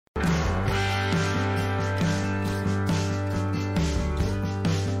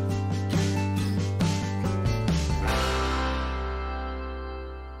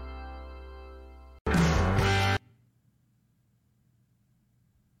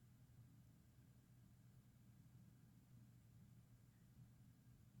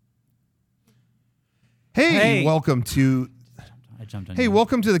Hey, welcome to. I jumped on Hey, you.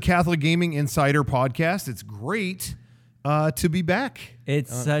 welcome to the Catholic Gaming Insider Podcast. It's great to be back.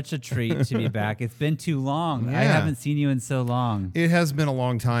 It's such a treat to be back. It's been too long. Yeah. I haven't seen you in so long. It has been a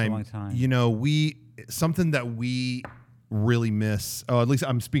long time. It's a long time. You know, something that we really miss. Oh, at least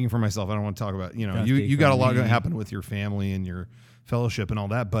I'm speaking for myself. I don't want to talk about. You know, Don't you speak got a for lot me. to happen with your family and your fellowship and all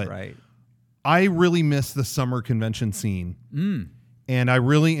that. But Right. I really miss the summer convention scene. And I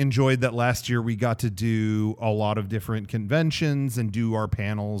really enjoyed that last year we got to do a lot of different conventions and do our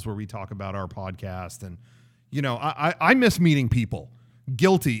panels where we talk about our podcast. And, you know, I miss meeting people.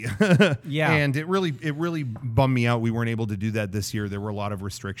 Guilty. Yeah. And it really bummed me out. We weren't able to do that this year. There were a lot of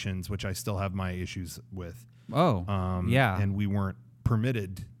restrictions, which I still have my issues with. Oh, yeah. And we weren't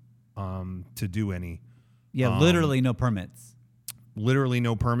permitted to do any. Yeah, literally no permits. Literally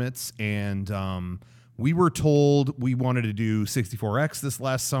no permits. And we were told we wanted to do 64X this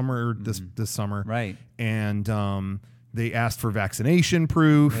last summer, this summer. Right. And they asked for vaccination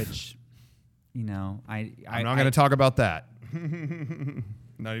proof. Which, you know, I'm not going to talk about that.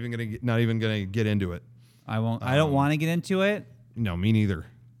 not even going to get into it. I won't. I don't want to get into it. No, me neither.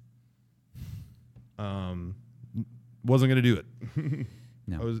 Wasn't going to do it.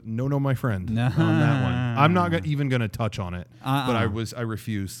 No. I was no, my friend No. on that one. I'm not even going to touch on it, but Uh-uh. I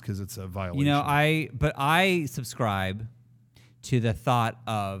refused because it's a violation. You know, I subscribe to the thought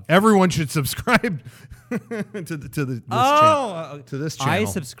of everyone should subscribe to this channel. I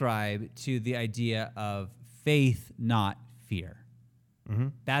subscribe to the idea of faith, not fear. Mm-hmm.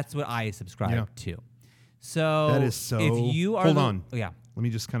 That's what I subscribe to. So that is so. If you are hold on. Oh, yeah. Let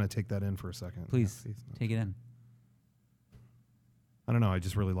me just kind of take that in for a second. Please take it in. I don't know. I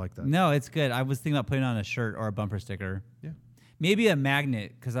just really like that. No, it's good. I was thinking about putting on a shirt or a bumper sticker. Yeah. Maybe a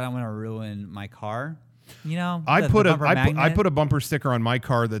magnet because I don't want to ruin my car. You know, I put a bumper sticker on my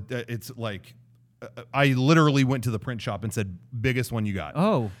car that it's like I literally went to the print shop and said biggest one you got.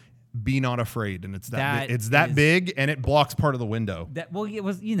 Oh, be not afraid, and it's That it's that is- big and it blocks part of the window. that well, it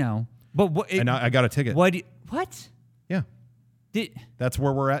was but what? And I got a ticket. What? Yeah, Did that's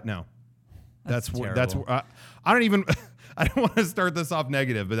where we're at now. That's where I don't even. I don't want to start this off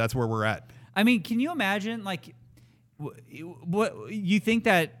negative, but that's where we're at. I mean, can you imagine, like, what you think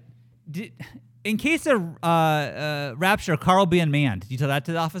that, in case of rapture, car will be unmanned? Did you tell that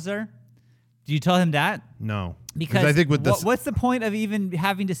to the officer? Did you tell him that? No, Because I think with this, what's the point of even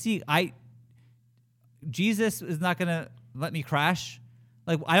having to see? Jesus is not going to let me crash.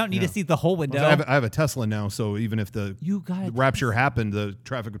 Like, I don't need to see the whole window. I have a Tesla now, so even if the rapture happened, the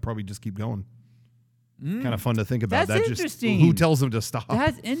traffic would probably just keep going. Kind of fun to think about. That's that interesting. Just who tells them to stop?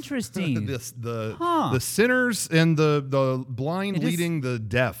 That's interesting. The sinners and the blind leading the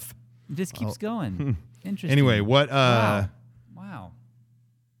deaf. It just keeps going. Interesting. Anyway, what Wow.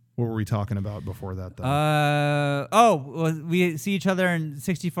 what were we talking about before that though? Well, we see each other in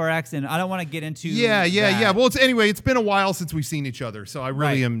 64X, and I don't want to get into Yeah. Well, it's been a while since we've seen each other, so I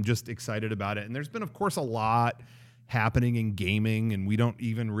really am just excited about it. And there's been, of course, a lot happening in gaming, and we don't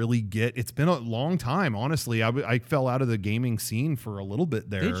even really get. It's been a long time, honestly. I fell out of the gaming scene for a little bit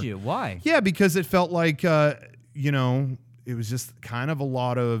there. Did you? Why? Yeah, because it felt like it was just kind of a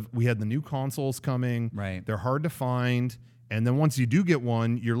lot of. We had the new consoles coming. Right. They're hard to find, and then once you do get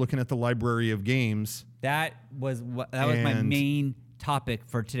one, you're looking at the library of games. That was my main topic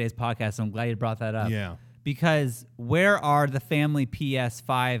for today's podcast. So I'm glad you brought that up. Yeah. Because where are the family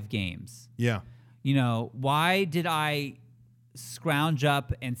PS5 games? Yeah. You know, why did I scrounge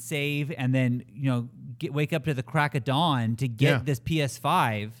up and save and then, wake up to the crack of dawn to get this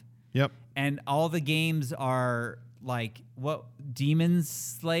PS5? Yep. And all the games are like, what, Demon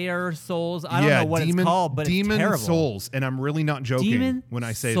Slayer Souls? I don't know what it's called, but it's terrible. Demon Souls. And I'm really not joking when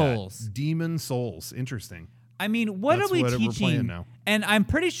I say Souls. that. Demon Souls. Interesting. I mean, what That's are we what we're teaching? playing now. And I'm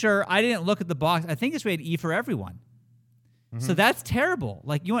pretty sure I didn't look at the box. I think it's rated E for everyone. Mm-hmm. So that's terrible.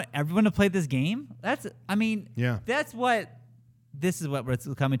 Like, you want everyone to play this game? This is what we're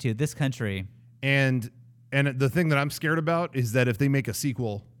coming to, this country. And the thing that I'm scared about is that if they make a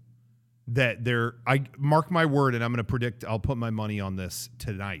sequel, I mark my word, and I'm going to predict, I'll put my money on this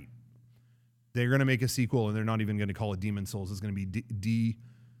tonight. They're going to make a sequel, and they're not even going to call it Demon Souls. It's going to be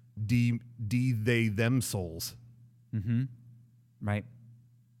they them souls. Mm-hmm. Right.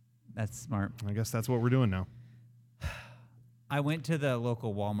 That's smart. I guess that's what we're doing now. I went to the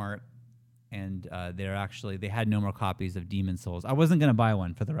local Walmart, and they had no more copies of Demon Souls. I wasn't going to buy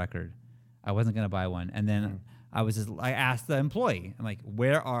one, for the record. I wasn't going to buy one. And then I asked the employee, I'm like,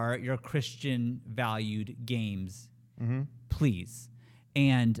 where are your Christian valued games, please?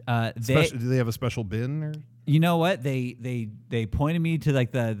 And do they have a special bin? Or? You know what? They pointed me to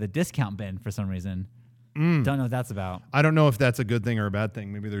like the discount bin for some reason. Don't know what that's about. I don't know if that's a good thing or a bad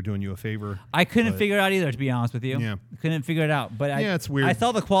thing. Maybe they're doing you a favor. I couldn't figure it out either, to be honest with you. Yeah. Couldn't figure it out. But it's weird. I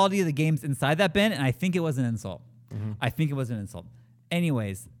saw the quality of the games inside that bin, and I think it was an insult. I think it was an insult.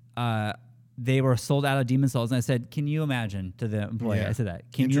 Anyways, they were sold out of Demon Souls, and I said, "Can you imagine?" To the employee, I said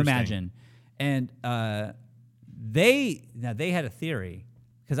that. Can you imagine? And they had a theory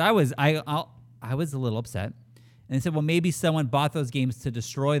because I was a little upset. And they said, well, maybe someone bought those games to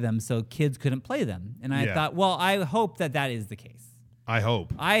destroy them so kids couldn't play them. And I thought, well, I hope that is the case. I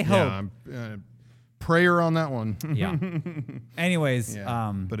hope. Yeah, prayer on that one. Yeah. Anyways.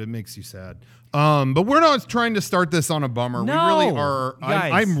 But it makes you sad. But we're not trying to start this on a bummer. No, we really are.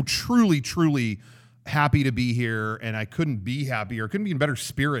 guys. I'm truly, truly happy to be here. And I couldn't be happier. Couldn't be in better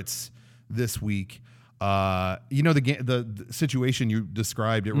spirits this week. The situation you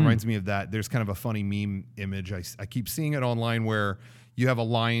described, it reminds me of that. There's kind of a funny meme image. I keep seeing it online where you have a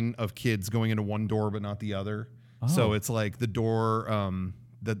line of kids going into one door but not the other. Oh. So it's like the door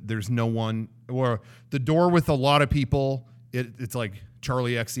that there's no one, or the door with a lot of people. It's like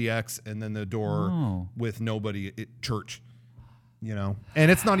Charlie XCX, and then the door with nobody. Church.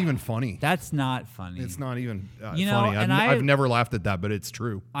 And it's not even funny. That's not funny. It's not even funny. And I've never laughed at that, but it's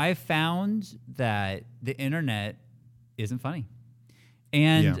true. I found that the internet isn't funny.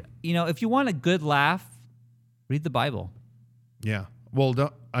 And, if you want a good laugh, read the Bible. Yeah. Well,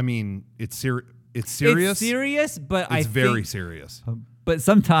 it's serious. It's serious, but it's very serious. But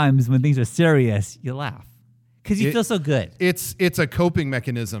sometimes when things are serious, you laugh because you feel so good. It's a coping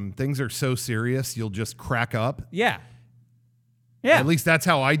mechanism. Things are so serious, you'll just crack up. Yeah. Yeah. At least that's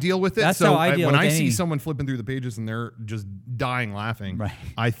how I deal with it. That's how I deal when with I see someone flipping through the pages and they're just dying laughing, right.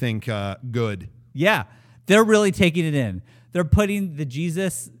 I think good. Yeah. They're really taking it in. They're putting the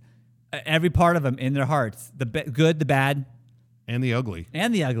Jesus, every part of them in their hearts. The good, the bad. And the ugly.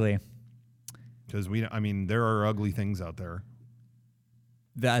 Because there are ugly things out there.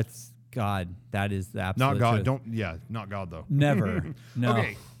 That's God. That is the absolute Not God. truth. Not God though. Never. No.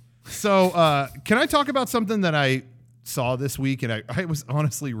 Okay. So can I talk about something that I saw this week, and I was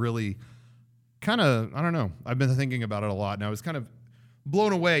honestly really kind of, I don't know, I've been thinking about it a lot, and I was kind of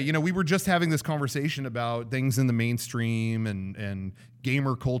blown away. We were just having this conversation about things in the mainstream and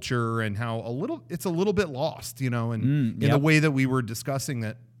gamer culture and how it's a little bit lost, in the way that we were discussing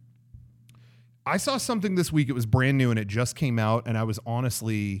that. I saw something this week. It was brand new and it just came out, and I was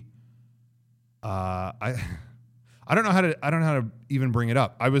honestly I don't know how to even bring it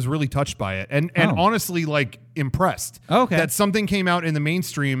up. I was really touched by it and honestly impressed. Okay. That something came out in the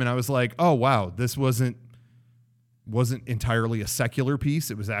mainstream and I was like, "Oh wow, this wasn't entirely a secular piece.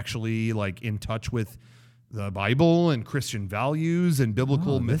 It was actually in touch with the Bible and Christian values and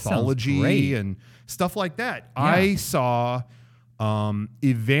biblical mythology and stuff like that." Yeah. I saw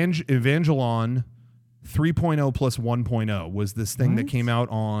Evangelon 3.0 plus 1.0 was this thing that came out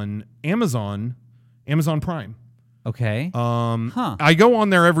on Amazon Prime. Okay. I go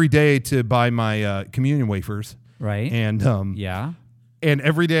on there every day to buy my communion wafers. Right. And and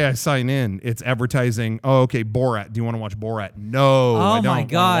every day I sign in, it's advertising, "Oh, okay, Borat. Do you want to watch Borat?" No, I don't my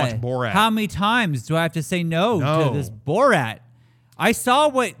God. want to watch Borat. How many times do I have to say no to this Borat? I saw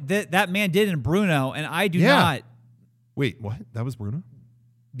what that man did in Bruno, and I do not. Wait, what? That was Bruno?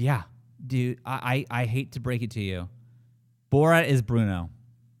 Yeah. Dude, I hate to break it to you. Borat is Bruno.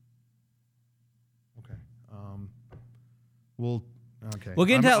 We'll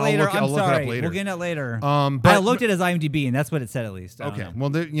get into that later. I'm sorry. We'll get into that later. But I looked at his IMDb, and that's what it said at least. Okay.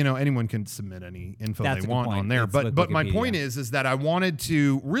 Well, anyone can submit any info they want on there. It's but my point is that I wanted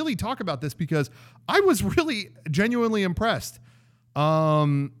to really talk about this because I was really genuinely impressed.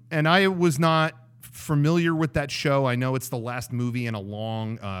 And I was not familiar with that show. I know it's the last movie in a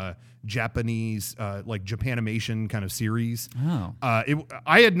long Japanese Japanimation kind of series. Oh.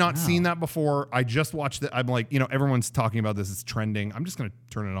 I had not seen that before. I just watched it. I'm like, everyone's talking about this. It's trending. I'm just going to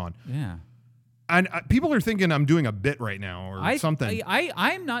turn it on. Yeah. And people are thinking I'm doing a bit right now or something.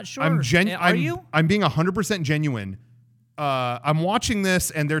 I'm not sure. Are you? I'm being 100% genuine. I'm watching this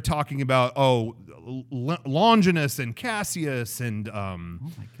and they're talking about, Longinus and Cassius and oh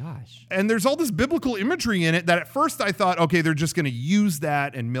my gosh. And there's all this biblical imagery in it that at first I thought, okay, they're just going to use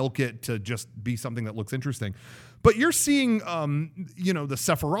that and milk it to just be something that looks interesting. But you're seeing the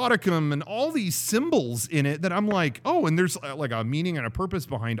Sephiroticum and all these symbols in it that I'm like, and there's a meaning and a purpose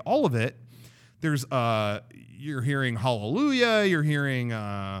behind all of it. There's you're hearing hallelujah, you're hearing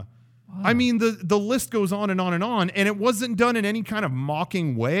I mean, the list goes on and on and on, and it wasn't done in any kind of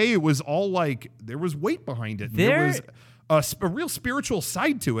mocking way. It was all there was weight behind it. There was a real spiritual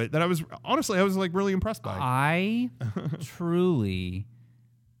side to it that I was really impressed by. I truly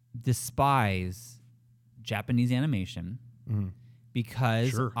despise Japanese animation because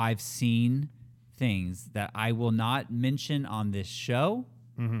Sure. I've seen things that I will not mention on this show,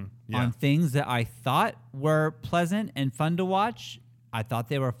 on things that I thought were pleasant and fun to watch. I thought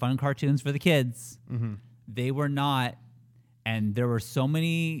they were fun cartoons for the kids. They were not, and there were so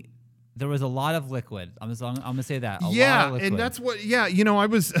many. There was a lot of liquid. I'm gonna say that. A lot of liquid. And that's what. Yeah, you know,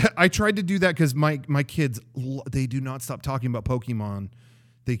 I tried to do that because my kids, they do not stop talking about Pokemon.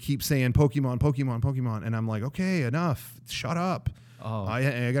 They keep saying Pokemon, Pokemon, Pokemon, and I'm like, okay, enough, shut up. Oh.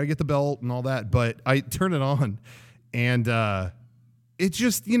 I gotta get the belt and all that, but I turn it on, and it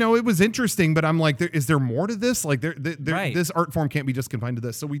just, you know, it was interesting, but I'm like, is there more to this? Like, Right. This art form can't be just confined to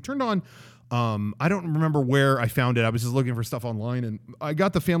this. So we turned on. I don't remember where I found it. I was just looking for stuff online, and I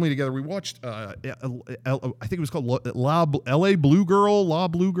got the family together. We watched, I think it was called L.A. Blue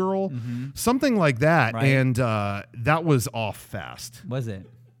Girl, something like that, Right. and that was off fast. Was it?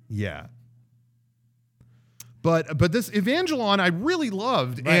 Yeah. But this Evangelon I really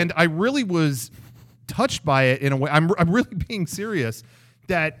loved, Right. and I really was touched by it in a way. I'm really being serious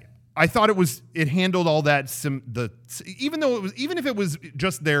that I thought it handled all that even if it was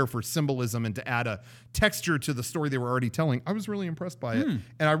just there for symbolism and to add a texture to the story they were already telling. I was really impressed by it, and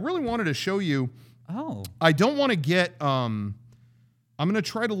I really wanted to show you. Oh. I don't want to get. I'm going to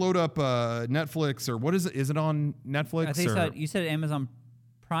try to load up Netflix, or what is it? Is it on Netflix? I think you said Amazon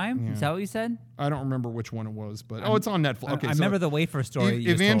Prime. Yeah. Is that what you said? I don't remember which one it was, but it's on Netflix. Okay, I remember the wafer story.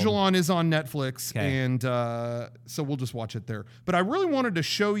 you just told. Evangelon is on Netflix, Okay. and so we'll just watch it there. But I really wanted to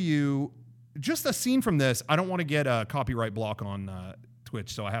show you just a scene from this. I don't want to get a copyright block on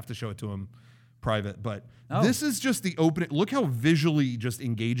Twitch, so I have to show it to him private. But this is just the opening. Look how visually just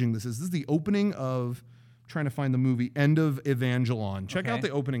engaging this is. This is the opening of, trying to find the movie, End of Evangelon. Check out the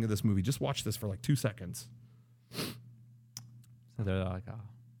opening of this movie. Just watch this for like 2 seconds. So they're like,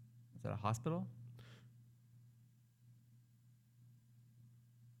 is that a hospital?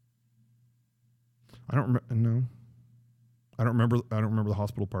 I don't remember. No, I don't remember. I don't remember the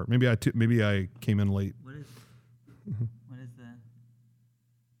hospital part. Maybe I came in late. What is that?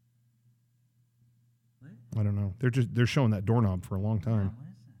 What? I don't know. They're showing that doorknob for a long time. What is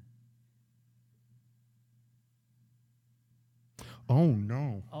that? Oh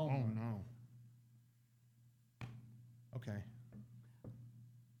no. Oh. Oh no. Okay.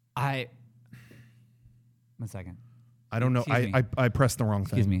 One second. I don't know. Excuse me. I pressed the wrong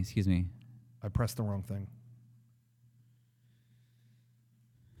thing. Excuse me. I pressed the wrong thing.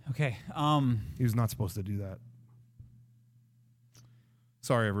 Okay. He was not supposed to do that.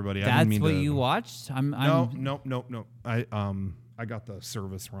 Sorry, everybody. I That's didn't mean what to. you watched? No. I got the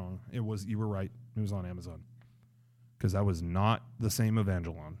service wrong. You were right. It was on Amazon. Because that was not the same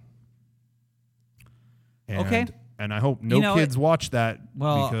Evangelon. And I hope no kids watch that,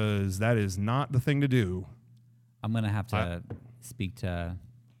 because that is not the thing to do. I'm going to have to speak to...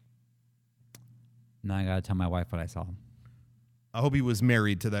 Now I got to tell my wife what I saw. I hope he was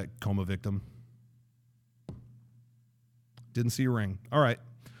married to that coma victim. Didn't see a ring. All right.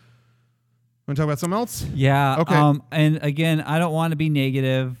 Want to talk about something else? Yeah. Okay. And again, I don't want to be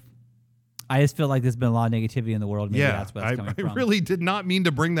negative. I just feel like there's been a lot of negativity in the world. Maybe that's where it's coming from. I really did not mean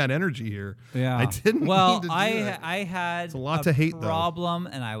to bring that energy here. Yeah. I didn't mean to do that. I had It's a lot to hate, though. problem,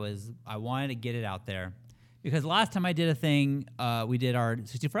 and I wanted to get it out there. Because last time I did a thing, we did our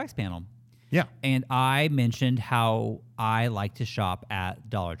 64X panel. Yeah. And I mentioned how I like to shop at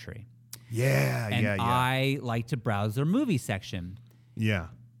Dollar Tree. Yeah, And yeah. I like to browse their movie section. Yeah.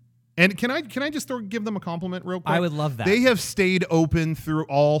 And can I just give them a compliment real quick? I would love that. They have stayed open through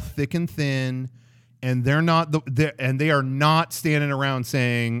all thick and thin, and they are not standing around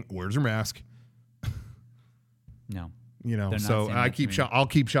saying, "Where's your mask?" No. You know, They're not so saying that to me. I'll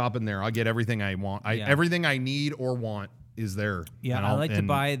keep shopping there. I'll get everything I want. Yeah. Everything I need or want is there. Yeah, And I like to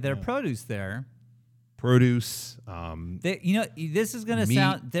buy their yeah. produce there. Produce. This is going to Meat.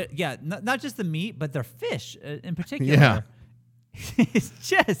 sound... not just the meat, but their fish in particular. Yeah. It's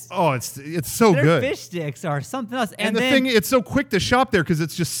just... Oh, it's so their good. fish sticks are something else. And then, it's so quick to shop there because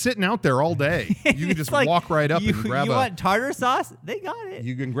it's just sitting out there all day. You can it's just like, walk right up and grab You want tartar sauce? They got it.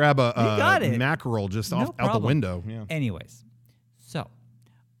 You can grab got a it. mackerel just No out the problem. window. Yeah. Anyways, so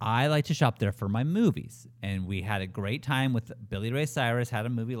I like to shop there for my movies. And we had a great time with Billy Ray Cyrus, had a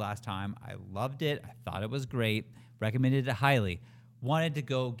movie last time. I loved it. I thought it was great. Recommended it highly. Wanted to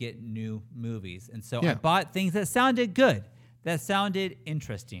go get new movies. And so I bought things that sounded good, that sounded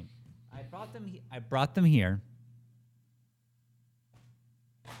interesting. I brought them here.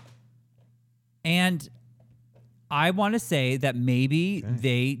 And I want to say that maybe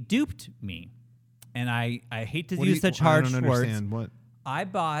they duped me. And I hate to use such harsh I don't words. understand what. I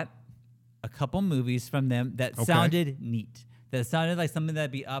bought a couple movies from them that sounded neat, that sounded like something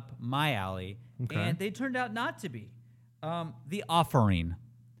that'd be up my alley, and they turned out not to be. The Offering.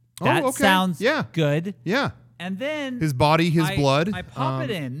 That sounds good. Yeah. And then his body, his blood. I pop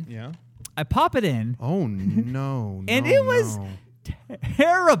it in. Yeah. I pop it in. Oh no! And it was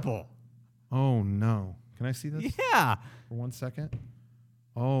terrible. Oh no! Can I see this? Yeah. For 1 second.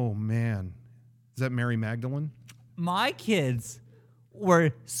 Oh man, is that Mary Magdalene? My kids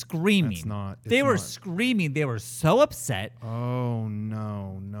were screaming. It's not. They were screaming. They were so upset. Oh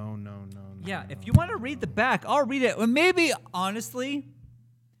no! Yeah. If you want to read the back, I'll read it. Well, maybe honestly,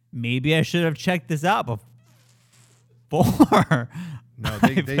 maybe I should have checked this out before. No,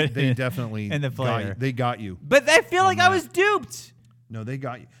 they definitely in the flyer. They got you. But I feel like I was duped. No, they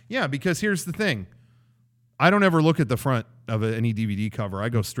got you. Yeah, because here's the thing. I don't ever look at the front of any DVD cover. I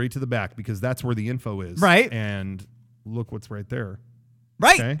go straight to the back because that's where the info is. Right. And look what's right there.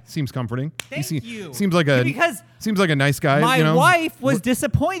 Right. Okay. Seems comforting. Thank you. Seems like a nice guy. My wife was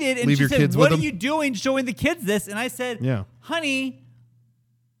disappointed and she said, "What are you doing showing the kids this?" And I said, "Yeah, honey,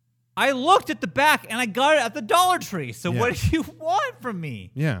 I looked at the back and I got it at the Dollar Tree. So what do you want from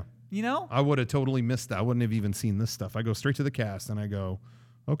me?" Yeah. You know? I would have totally missed that. I wouldn't have even seen this stuff. I go straight to the cast and I go,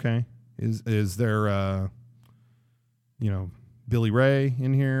 okay, is there, Billy Ray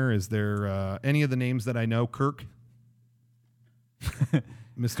in here? Is there any of the names that I know? Kirk?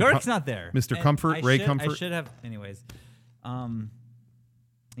 Mr. Kirk's not there. Mr. Comfort, Ray Comfort. I should have. Anyways,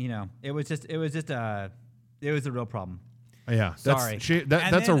 it was a real problem. Yeah, sorry.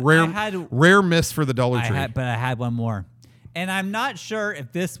 That's a rare miss for the Dollar Tree. But I had one more, and I'm not sure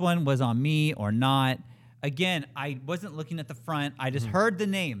if this one was on me or not. Again, I wasn't looking at the front. I just heard the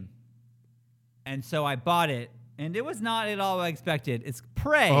name, and so I bought it, and it was not at all what I expected. It's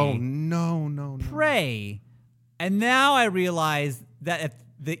Prey. Oh no! Prey, and now I realize that if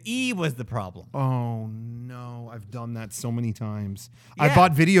the E was the problem. Oh no! I've done that so many times. Yeah. I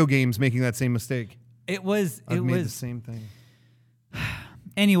bought video games making that same mistake. I've made the same thing.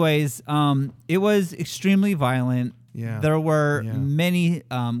 Anyways, it was extremely violent. Yeah. There were many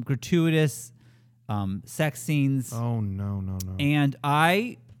gratuitous sex scenes. Oh no! And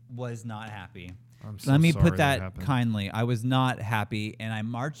I was not happy. I'm so Let me sorry put that kindly. I was not happy, and I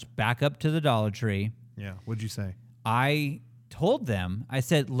marched back up to the Dollar Tree. Yeah. What'd you say? I told them, I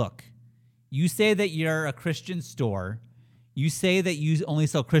said, "Look, you say that you're a Christian store. You say that you only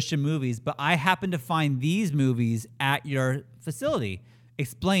sell Christian movies, but I happen to find these movies at your facility.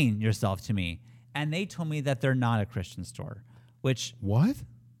 Explain yourself to me." And they told me that they're not a Christian store, which... What?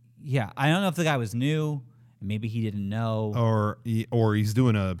 Yeah, I don't know if the guy was new. Maybe he didn't know. Or he's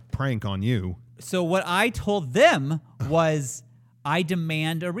doing a prank on you. So what I told them was I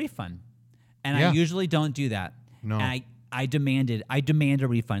demand a refund. And I usually don't do that. No. And I demand a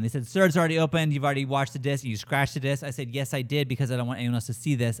refund. They said, "Sir, it's already opened. You've already watched the disc. You scratched the disc." I said, "Yes, I did, because I don't want anyone else to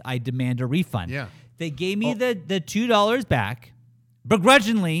see this. I demand a refund." Yeah. They gave me the $2 back,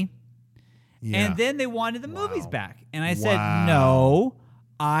 begrudgingly, and then they wanted the movies back. And I said, "No,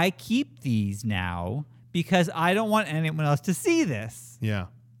 I keep these now because I don't want anyone else to see this." Yeah.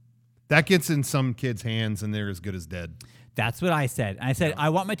 That gets in some kids' hands and they're as good as dead. That's what I said. I said, "I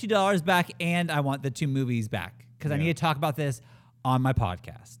want my $2 back and I want the 2 movies back because I need to talk about this on my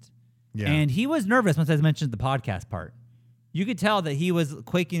podcast." Yeah. And he was nervous once I mentioned the podcast part. You could tell that he was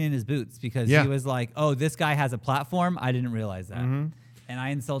quaking in his boots because he was like, "Oh, this guy has a platform. I didn't realize that." Mm-hmm. And I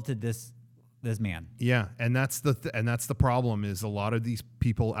insulted this man. Yeah, and that's the problem is a lot of these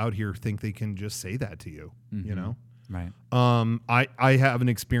people out here think they can just say that to you, you know? Right. I have an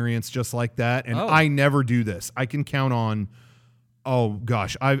experience just like that, and I never do this. I can count on, oh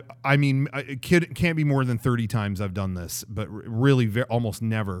gosh, I mean, it can't be more than 30 times I've done this, but really almost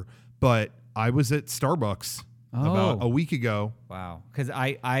never. But I was at Starbucks about a week ago. Wow, because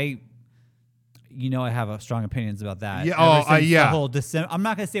I have strong opinions about that. Yeah. The whole December. I'm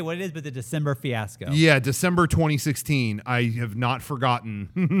not gonna say what it is, but the December fiasco. Yeah, December 2016. I have not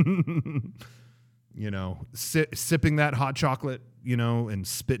forgotten. Sipping that hot chocolate, and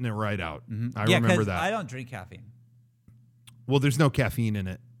spitting it right out. Mm-hmm. I remember that. I don't drink caffeine. Well, there's no caffeine in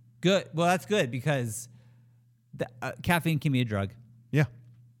it. Good. Well, that's good because caffeine can be a drug. Yeah.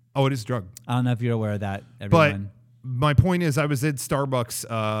 Oh, it is a drug. I don't know if you're aware of that, everyone. But my point is, I was at Starbucks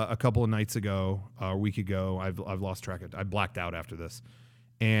a couple of nights ago, a week ago. I've lost track of it. I blacked out after this.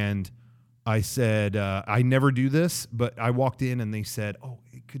 And I said, I never do this, but I walked in and they said, "Oh,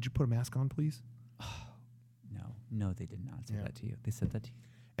 could you put a mask on, please?" No, they did not say that to you. They said that to you.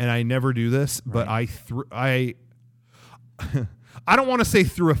 And I never do this, but I don't want to say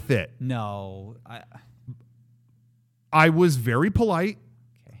threw a fit. No. I was very polite.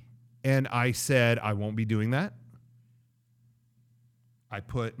 Okay. And I said, I won't be doing that. I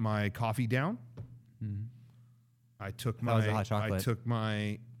put my coffee down. Mm-hmm. I took That was a hot chocolate. I took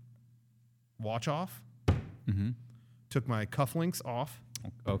my watch off. Mm-hmm. Took my cufflinks off.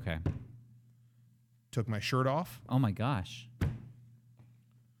 Okay. Took my shirt off. Oh my gosh.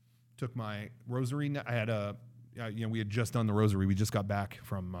 Took my rosary. I had we had just done the rosary. We just got back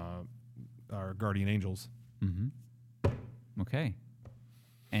from our guardian angels. Mm-hmm. Okay.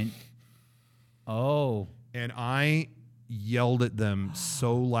 And I yelled at them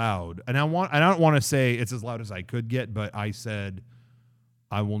so loud, and I don't want to say it's as loud as I could get, but I said,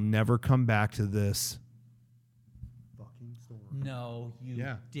 I will never come back to this fucking store. No, you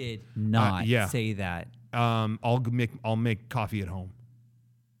did not say that. I'll make coffee at home.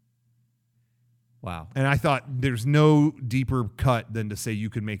 Wow. And I thought there's no deeper cut than to say you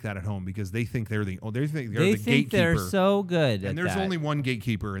could make that at home, because they think they're the gatekeeper. They're so good. And there's only one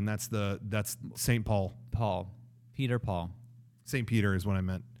gatekeeper, and that's St. Paul. Peter Paul. St. Peter is what I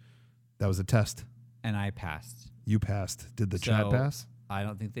meant. That was a test. And I passed. You passed. Did the chat pass? I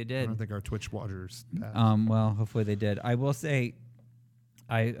don't think they did. I don't think our Twitch watchers passed. Well, hopefully they did. I will say,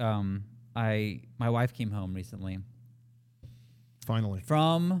 my wife came home recently. Finally.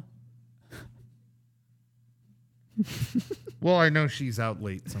 From. Well, I know she's out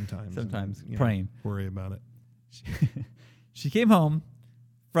late sometimes. Praying. Worry about it. She came home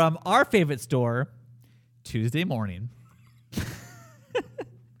from our favorite store Tuesday morning.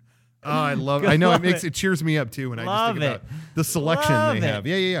 Oh, I know it cheers me up too when I just think about the selection they have.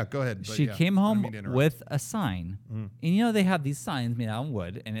 Yeah. Go ahead. She came home with a sign. And they have these signs made out of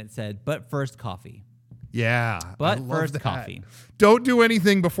wood, and it said, "But first coffee." Yeah. But first coffee. Don't do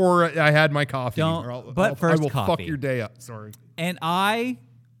anything before I had my coffee. First I will coffee. Fuck your day up. Sorry. And I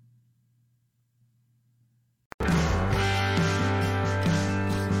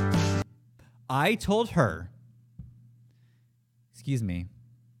told her, excuse me,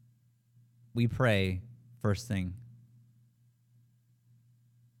 we pray first thing.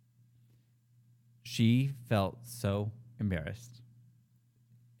 She felt so embarrassed.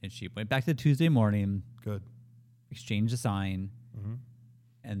 And she went back to Tuesday morning. Good. Exchanged a sign. Mm-hmm.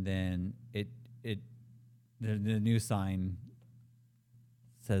 And then the new sign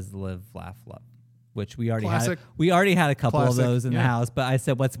says "Live, Laugh, Love," which we already Classic. had. We already had a couple of Classic. those in the house, but I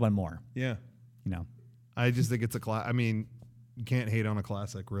said, "What's one more?" Yeah. I just think it's a I mean, you can't hate on a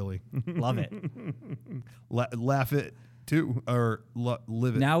classic, really. Love it. Laugh it too, or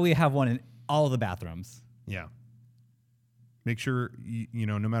live it. Now we have one in all the bathrooms. Yeah. Make sure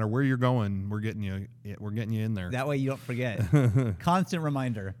no matter where you're going, we're getting you in there. That way you don't forget. Constant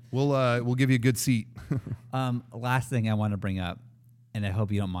reminder. We'll give you a good seat. Last thing I want to bring up, and I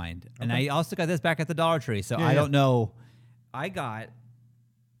hope you don't mind. Okay. And I also got this back at the Dollar Tree, so I don't know. I got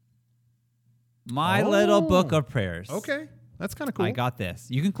my little book of prayers. Okay, that's kind of cool. I got this.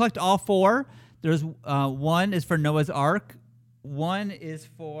 You can collect all four. There's one is for Noah's Ark. One is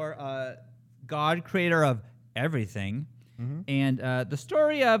for God, creator of everything. Mm-hmm. And the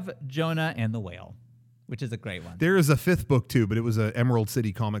story of Jonah and the whale, which is a great one. There is a fifth book too, but it was an Emerald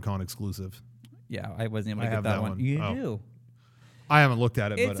City Comic Con exclusive. Yeah, I wasn't able to get that one. You do. I haven't looked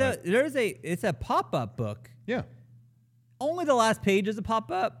at it. It's a pop-up book. Yeah. Only the last page is a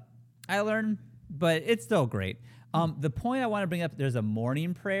pop-up, I learned, but it's still great. The point I want to bring up, there's a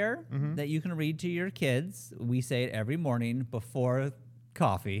morning prayer that you can read to your kids. We say it every morning before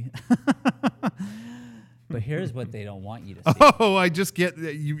coffee. But here's what they don't want you to see. Oh, I just get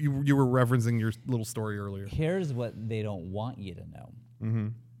that you were referencing your little story earlier. Here's what they don't want you to know. Mm-hmm.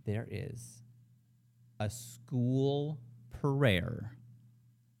 There is a school prayer.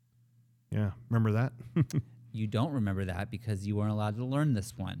 Yeah, remember that? You don't remember that because you weren't allowed to learn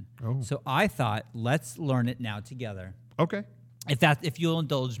this one. Oh. So I thought, let's learn it now together. Okay. If you'll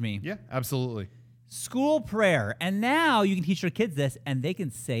indulge me. Yeah, absolutely. School prayer. And now you can teach your kids this, and they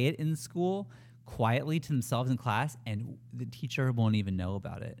can say it in school quietly to themselves in class, and the teacher won't even know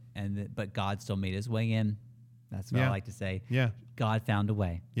about it. But God still made his way in. That's what I like to say. Yeah. God found a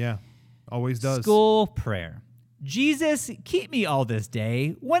way. Yeah. Always does. School prayer. Jesus, keep me all this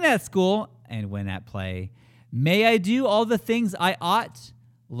day, when at school and when at play. May I do all the things I ought,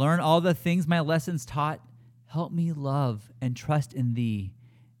 learn all the things my lessons taught. Help me love and trust in thee,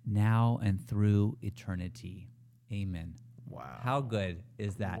 now and through eternity. Amen. Wow. How good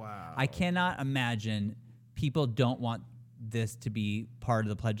is that? Wow. I cannot imagine people don't want this to be part of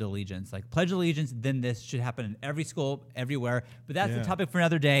the Pledge of Allegiance. Like, Pledge of Allegiance, then this should happen in every school, everywhere. But that's the topic for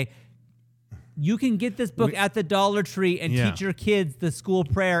another day. You can get this book at the Dollar Tree and teach your kids the school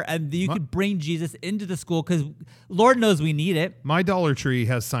prayer, and you could bring Jesus into the school because Lord knows we need it. My Dollar Tree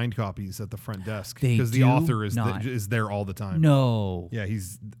has signed copies at the front desk They because the do author is not. is there all the time. No. Yeah,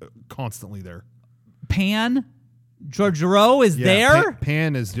 he's constantly there. Pan? George Rowe is there?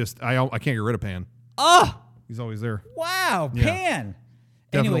 Pan is just, I can't get rid of Pan. Oh, He's always there. wow, Yeah. Pan.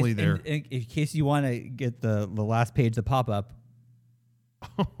 Definitely Anyways, there. In case you want to get the last page, the pop-up.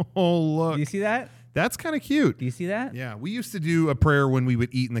 Oh, look. Do you see that? That's kind of cute. Do you see that? Yeah, we used to do a prayer when we would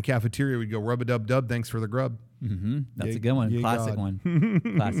eat in the cafeteria. We'd go, rub-a-dub-dub, thanks for the grub. Mm-hmm. That's Yay- a good one. yay Classic God. one.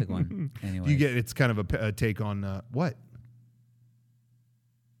 Classic one. Anyway. It's kind of a take on what?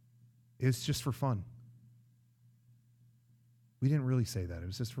 It's just for fun. We didn't really say that. It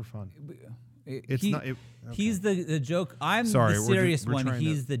was just for fun. It's not. Okay. He's the joke. I'm Sorry, the we're serious we're one. trying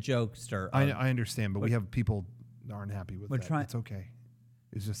He's the jokester. I understand, but we have people that aren't happy with We're that. trying- It's okay.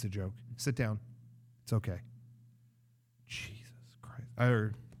 It's just a joke. Sit down. It's okay. Jesus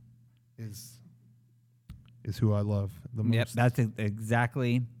Christ. Is who I love the most. Yep, that's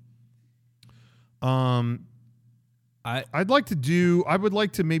exactly. I would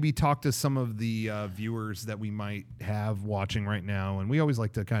like to maybe talk to some of the viewers that we might have watching right now, and we always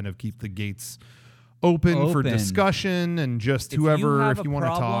like to kind of keep the gates open for discussion and just whoever, if you want to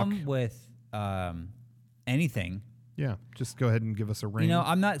talk with anything. Yeah, just go ahead and give us a ring. You know,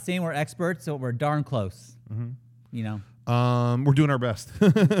 I'm not saying we're experts, so we're darn close. Mm-hmm. You know, we're doing our best.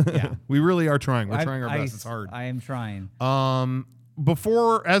 Yeah, we really are trying. We're trying our best. It's hard. I am trying.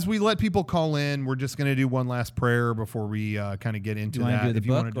 As we let people call in, we're just going to do one last prayer before we kind of get into Do you that. want to do If the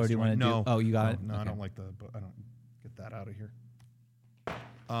you book, wanna or do you want to no, do? Oh, you got it. No, Okay. I don't like the book. I don't get that out of here.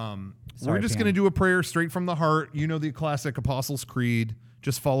 Sorry, We're just Pam. going to do a prayer straight from the heart. You know the classic Apostles' Creed.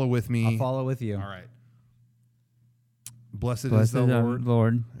 Just follow with me. I'll follow with you. All right. Blessed is Blessed the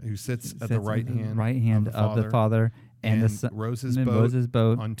Lord who sits at sits the right hand of the Father, and rows and his rows his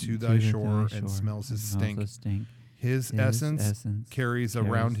boat unto thy shore and smells his stink. His essence carries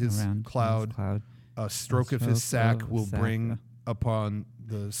around his cloud. A stroke of his sack will bring upon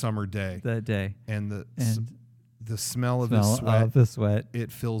the summer day. The day. And the smell of his sweat, the sweat.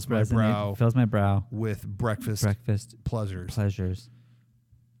 it fills my brow Fills my brow with breakfast pleasures.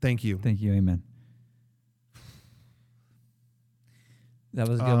 Thank you. Thank you. Amen. That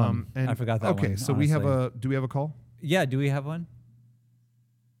was a good one. I forgot that one. Okay, so we have do we have a call? Yeah, do we have one?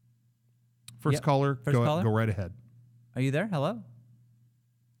 First Yep. caller, First caller? go right ahead. Are you there? Hello?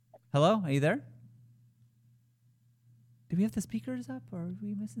 Hello? Are you there? Do we have the speakers up, or are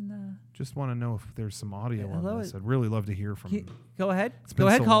we missing the... Just want to know if there's some audio Hello? on this. I'd really love to hear from Go ahead. been Go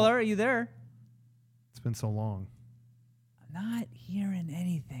ahead, so caller. long. Are you there? It's been so long. I'm not hearing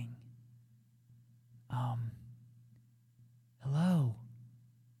anything. Hello?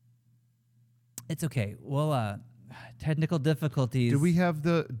 It's okay. Well, technical difficulties. Do we have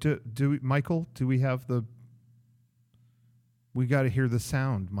Michael, do we have we got to hear the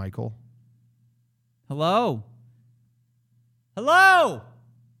sound, Michael. Hello? Hello?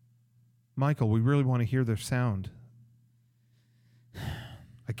 Michael, we really want to hear their sound.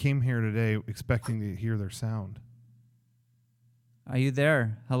 I came here today expecting to hear their sound. Are you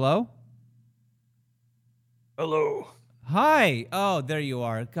there? Hello? Hello. Hi. Oh, there you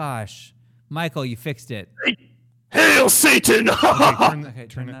are. Gosh. Michael, you fixed it. Hail Satan! Okay,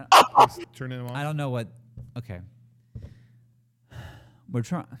 turn that. Turn it on. I don't know what. Okay. We're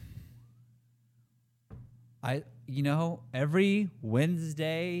trying. Every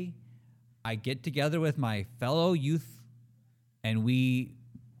Wednesday, I get together with my fellow youth, and we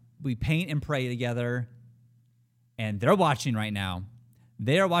paint and pray together. And they're watching right now.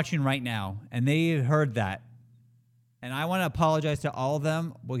 They are watching right now, and they heard that. And I want to apologize to all of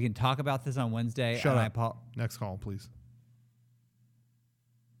them. We can talk about this on Wednesday. Shut and up. Next call, please.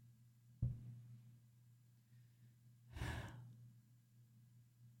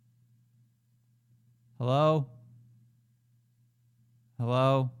 Hello?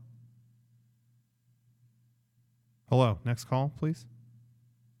 Hello? Hello. Next call, please.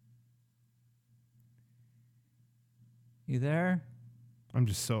 You there? I'm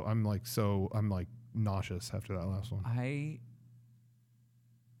nauseous after that last one.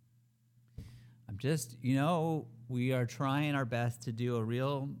 I'm just, we are trying our best to do a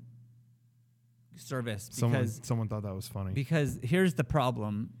real service because Someone thought that was funny. Because here's the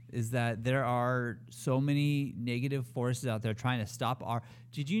problem is that there are so many negative forces out there trying to stop our.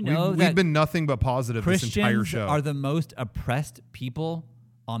 Did you know that we've been nothing but positive Christians this entire show? Are the most oppressed people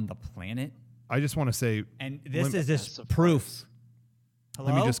on the planet? I just want to say, and this is just proof. Hello?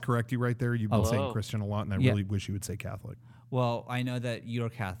 Let me just correct you right there. You've been saying Hello? Christian a lot, and I Yeah. really wish you would say Catholic. Well, I know that you're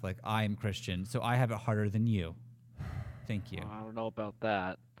Catholic. I'm Christian, so I have it harder than you. Thank you. I don't know about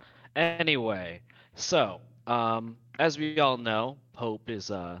that. Anyway, so as we all know, Pope is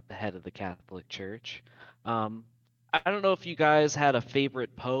the head of the Catholic Church. I don't know if you guys had a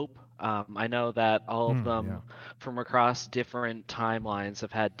favorite Pope. I know that all of them from across different timelines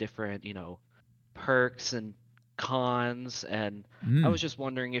have had different, perks and cons, and I was just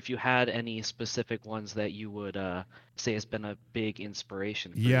wondering if you had any specific ones that you would say has been a big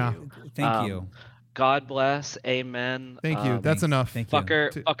inspiration for you. Thank you. God bless. Amen. Thank you. That's enough. Thank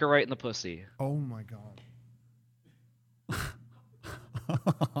you. Fuck her right in the pussy. Oh my god.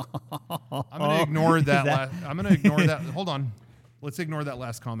 I'm gonna ignore that. I'm gonna ignore that. Hold on. Let's ignore that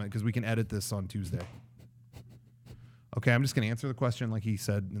last comment because we can edit this on Tuesday. Okay, I'm just gonna answer the question like he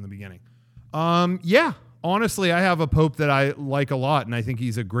said in the beginning. Yeah. Honestly, I have a pope that I like a lot, and I think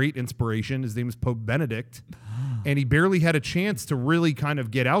he's a great inspiration. His name is Pope Benedict, and he barely had a chance to really kind of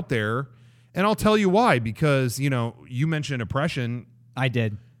get out there. And I'll tell you why, because, you mentioned oppression. I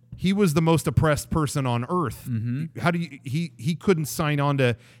did. He was the most oppressed person on earth. Mm-hmm. How do you, he couldn't sign on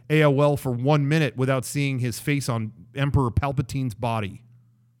to AOL for 1 minute without seeing his face on Emperor Palpatine's body.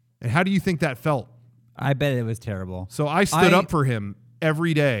 And how do you think that felt? I bet it was terrible. So I stood up for him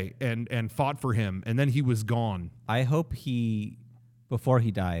every day and fought for him, and then he was gone. I hope before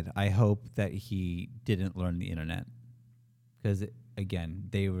he died, I hope that he didn't learn the internet. Because, again,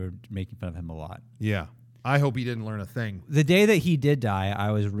 they were making fun of him a lot. Yeah. I hope he didn't learn a thing. The day that he did die,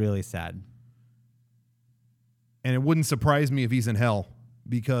 I was really sad. And it wouldn't surprise me if he's in hell,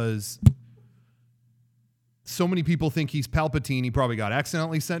 because so many people think he's Palpatine. He probably got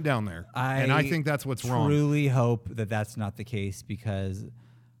accidentally sent down there. And I think that's what's wrong. I truly hope that that's not the case, because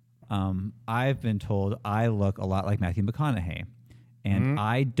I've been told I look a lot like Matthew McConaughey. And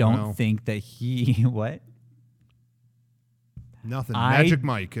I don't think that he... What? Nothing. Magic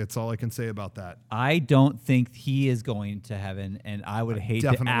Mike. That's all I can say about that. I don't think he is going to heaven, and I would hate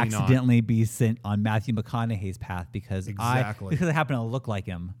to accidentally be sent on Matthew McConaughey's path because I happen to look like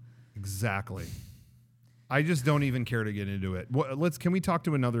him. Exactly. I just don't even care to get into it. Can we talk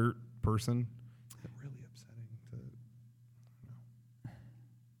to another person? It's really upsetting.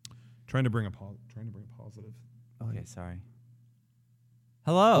 Trying to bring a positive. Okay, sorry.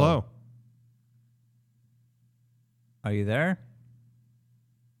 Hello. Hello. Are you there?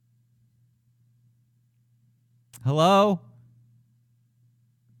 Hello?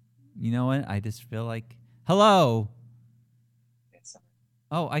 You know what? I just feel like... Hello?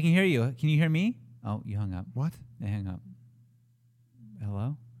 Oh, I can hear you. Can you hear me? Oh, you hung up. What? They hung up.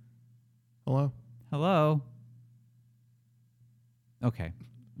 Hello? Hello? Hello? Okay.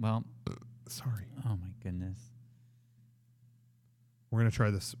 Well... Sorry. Oh, my goodness. We're going to try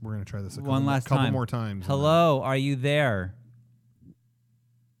this. We're going to try this a couple more times. Hello? Are you there?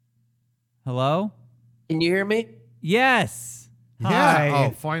 Hello? Can you hear me? Yes. Yeah. Hi. Oh,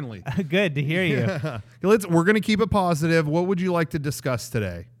 finally. Good to hear you. Yeah. We're going to keep it positive. What would you like to discuss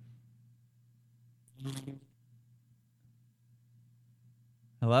today?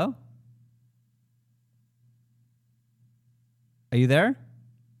 Hello? Are you there?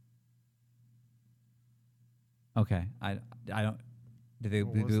 Okay. I don't... Did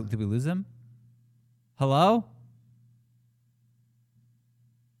we lose him? Hello?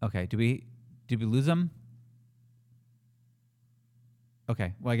 Okay. Did we lose him?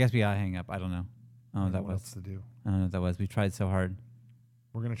 Okay. Well, I guess we gotta hang up. I don't know. Oh, that was. What else to do? I don't know what that was. We tried so hard.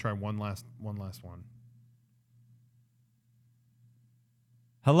 We're gonna try one last one.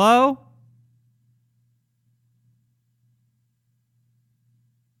 Hello?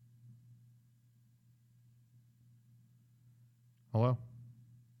 Hello?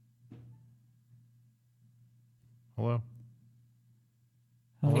 Hello?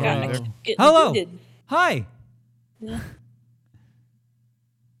 Hello? Getting Hello? booted. Hi. Yeah.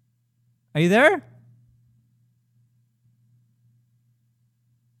 Are you there?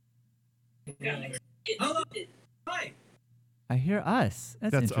 Hello. Hi. I hear us.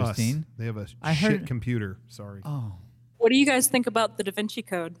 That's us. interesting. They have a I shit heard- computer. Sorry. Oh. What do you guys think about the Da Vinci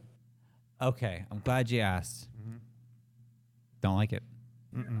Code? Okay. I'm glad you asked. Don't like it.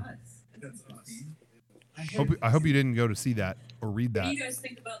 I hope you didn't go to see that or read What that. do you guys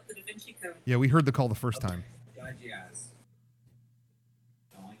think about the Da Vinci Code? Yeah, we heard the call the first time.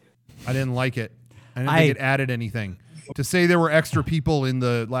 I didn't like it. I didn't think it added anything. To say there were extra people in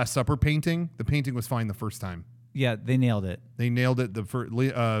the Last Supper painting, the painting was fine the first time. Yeah, they nailed it. They nailed it.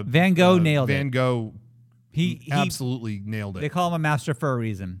 Van Gogh nailed it. Van Gogh He absolutely nailed They it. call him a master for a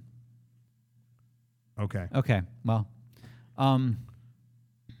reason. Okay. Okay. Well,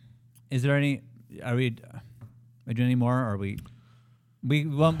 is there any? Is we doing any more, or we'll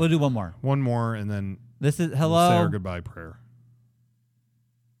do one more. One more, and then This is we'll hello. say our goodbye prayer.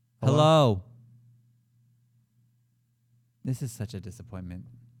 Hello. This is such a disappointment.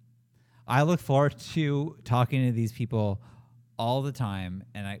 I look forward to talking to these people all the time,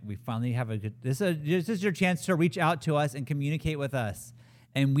 and we finally have a good. This is your chance to reach out to us and communicate with us.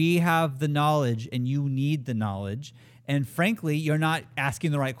 And we have the knowledge, and you need the knowledge. And frankly, you're not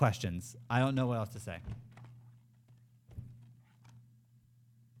asking the right questions. I don't know what else to say.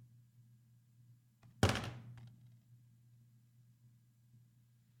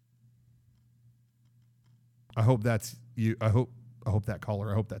 I hope that's you. I hope that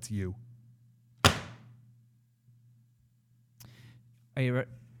caller. I hope that's you. Are you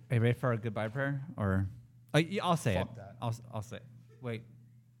ready for a goodbye prayer? Or I'll say Fuck it. that. I'll say it. Wait.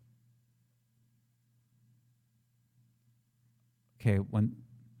 Okay, one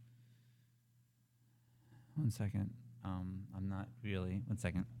second. I'm not really. 1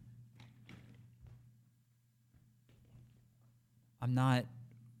 second. I'm not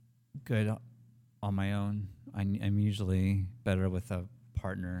good on my own. I'm usually better with a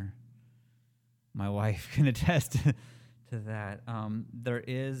partner. My wife can attest to that.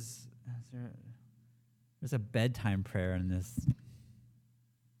 There's a bedtime prayer in this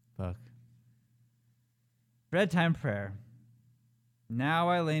book. Bedtime prayer. Now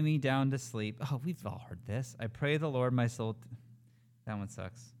I lay me down to sleep. Oh, we've all heard this. I pray the Lord my soul. That one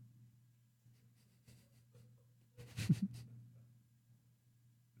sucks.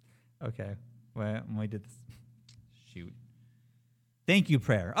 Okay. Well, we did this. Shoot. Thank you,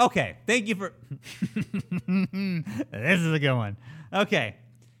 prayer. Okay. Thank you for. This is a good one. Okay.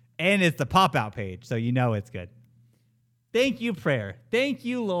 And it's the pop out page, so you know it's good. Thank you, prayer. Thank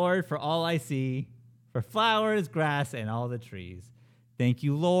you, Lord, for all I see, for flowers, grass, and all the trees. Thank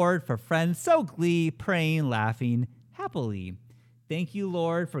you, Lord, for friends so glee, praying, laughing happily. Thank you,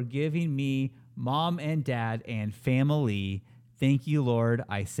 Lord, for giving me mom and dad and family. Thank you, Lord,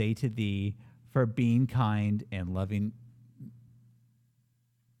 I say to thee, for being kind and loving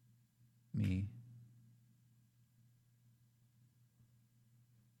me.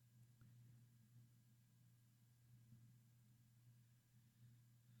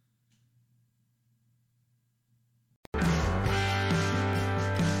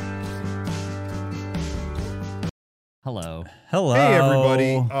 Hello. Hello. Hey,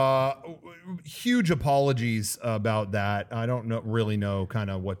 everybody. Huge apologies about that. I don't really know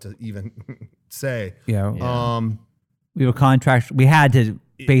kind of what to even say. Yeah. We were we had to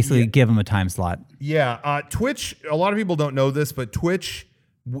basically give them a time slot. Yeah. Twitch, a lot of people don't know this, but Twitch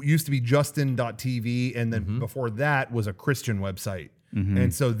used to be Justin.tv, and then before that was a Christian website.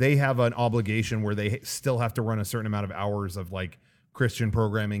 And so they have an obligation where they still have to run a certain amount of hours of like Christian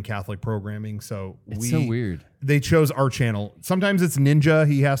programming, Catholic programming. So It's so weird. They chose our channel. Sometimes it's Ninja.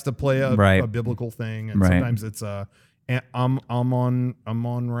 He has to play a biblical thing, and sometimes it's I'm on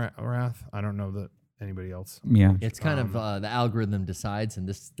Wrath. I don't know that anybody else. Yeah, it's kind of the algorithm decides, and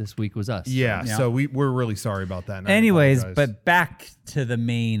this week was us. Yeah, so we're really sorry about that. Anyways, but back to the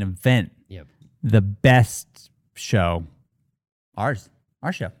main event. Yep. The best show, our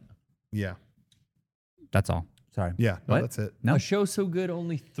show. Yeah, that's all. Sorry. Yeah, no, What? that's it. No. A show so good,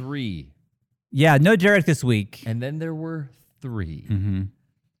 only 3. Yeah, no Derek this week. And then there were 3.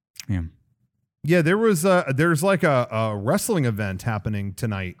 Yeah. Yeah, there's like a wrestling event happening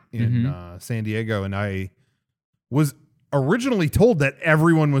tonight in San Diego, and I was originally told that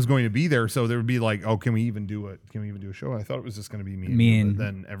everyone was going to be there, so there would be like, oh, can we even do a show? I thought it was just going to be me and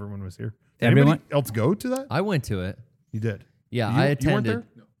then everyone was here. Did everyone anybody else go to that? I went to it. You did? Yeah, you, I You attended. weren't there?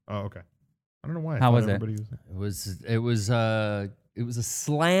 No. Oh, okay. I don't know why. How was it? It was a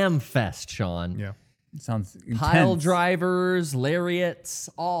slam fest, Shawn. Yeah. Sounds intense. Pile drivers, lariats,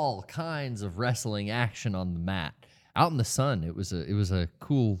 all kinds of wrestling action on the mat. Out in the sun. It was a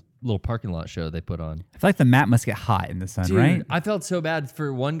cool little parking lot show they put on. I feel like the mat must get hot in the sun, Dude, right? I felt so bad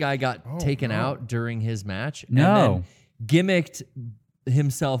for one guy got taken out during his match. No. And then gimmicked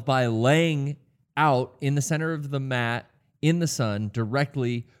himself by laying out in the center of the mat in the sun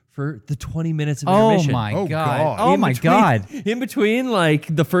directly for the 20 minutes of intermission. Oh my god. Oh Oh my god. In between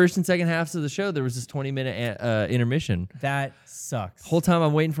like the first and second halves of the show, there was this 20-minute intermission. That sucks. Whole time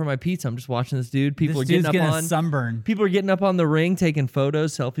I'm waiting for my pizza, I'm just watching this dude. People This are getting dude's up getting on a sunburn. People are getting up on the ring, taking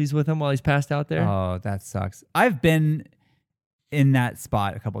photos, selfies with him while he's passed out there. Oh, that sucks. I've been in that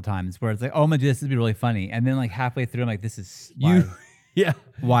spot a couple times where it's like, oh, I'm gonna do this. This would be really funny, and then like halfway through, I'm like, this is why, Yeah.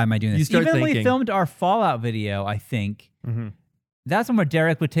 why am I doing this? You start Even when we thinking. filmed our Fallout video, I think that's when where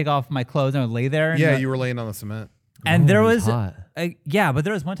Derek would take off my clothes and I would lay there. And Yeah, you were laying on the cement. And there it was, hot. yeah, but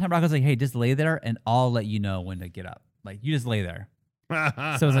there was one time Rocco was like, "Hey, just lay there, and I'll let you know when to get up. Like, you just lay there." So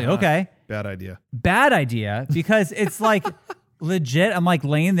I was like, "Okay." Bad idea. Bad idea, because it's like legit. I'm like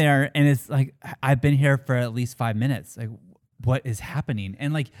laying there, and it's like I've been here for at least 5 minutes. Like, what is happening?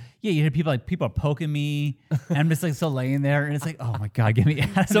 And like, yeah, you hear people are poking me, and I'm just like still laying there, and it's like, oh my god, get me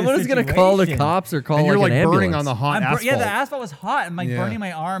out of Someone this is gonna call the situation. cops or call And you're like an burning ambulance. on the hot asphalt. Yeah, the asphalt was hot. I'm like Yeah. burning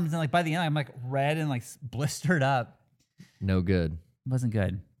my arms, and like by the end, I'm like red and like blistered up. No good. It wasn't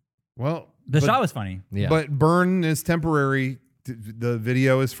good. Well, The but, shot was funny. Yeah. but burn is temporary. The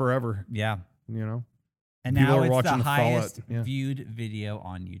video is forever. Yeah. You know. And People now are it's watching the the fallout, highest yeah. viewed video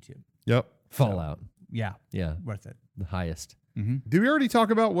on YouTube. Yep. Fallout. Yeah. Yeah. Worth it. The highest. Did we already talk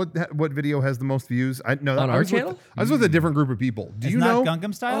about what video has the most views? No, On I our was with- channel? I was with a different group of people. Do It's you not know?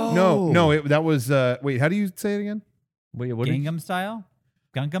 Gangnam Style? No, that was. Wait, how do you say it again? Wait, what? Gangnam Style?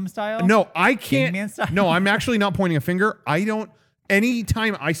 Gangnam Style? No, I can't. Gangnam Style? No, I'm actually not pointing a finger. I don't.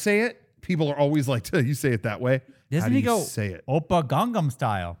 Anytime I say it, people are always like, "You say it that way." Doesn't how do he you go say it? Oppa Gangnam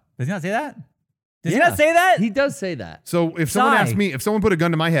Style? Does he not say that? Does he Yeah. not say that? He does say that. So if someone Sigh. asked me, if someone put a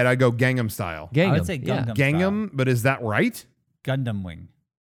gun to my head, I go Gangnam Style. Gangnam. I would say yeah. Gangnam Gangnam, but is that right? Style. Gundam Wing.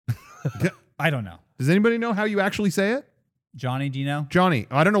 I don't know. Does anybody know how you actually say it? Johnny, do you know? Johnny.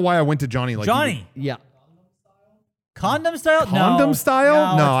 I don't know why I went to Johnny. Like Johnny. Yeah. Condom Style? Condom no.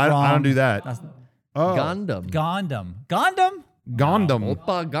 style? No, it's I wrong. don't do that. That's Oh, Gundam. Gondom. Gondom? Gondom.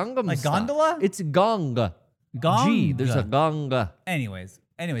 Oppa Gangnam Like style. gondola? It's gong. Gong. G. There's a gong. Anyways,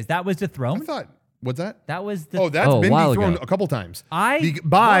 that was I dethroned. thought. What's that? That was the. Oh, that's Oh, a been while dethroned ago. a couple times. I-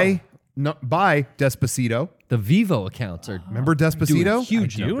 By Despacito. The Vivo accounts are Remember doing Despacito?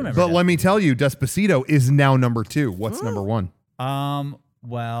 huge I do numbers. remember. But let me tell you, Despacito is now number 2. What's number 1?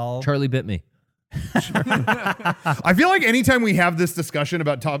 Well, Charlie bit me. I feel like anytime we have this discussion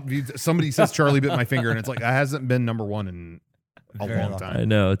about top views, somebody says Charlie bit my finger, and it's like it hasn't been number 1 in a Very long long time.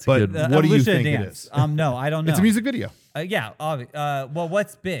 know it's But the what do you evolution of think it dance. is? No, I don't know. It's a music video. Yeah. Well,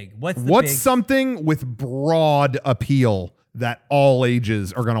 what's big? What's big? Something with broad appeal that all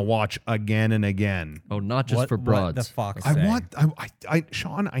ages are going to watch again and again? Oh, not just What- for broads. What the fox I say? want,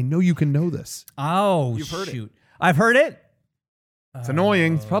 Shawn, I know you can know this. Oh, You've heard it. shoot! I've heard it. It's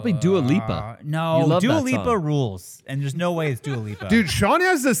annoying. It's probably Dua Lipa. No, You love Dua that Lipa song. rules, and there's no way it's Dua Lipa. Dude, Shawn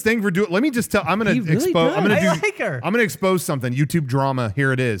has this thing for let me just tell. I'm gonna He really expose. I'm does. gonna I do. like her. I'm gonna expose something. YouTube drama.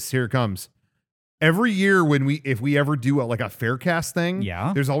 Here it is. Here it comes. Every year if we ever do a Faircast thing,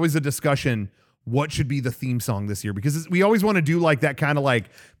 Yeah. there's always a discussion. What should be the theme song this year? Because we always want to do like that kind of like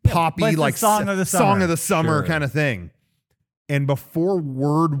poppy, what's the like song of the song summer? of the summer Sure. kind of thing. And before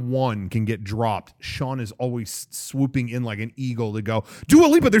word 1 can get dropped, Shawn is always swooping in like an eagle to go, Dua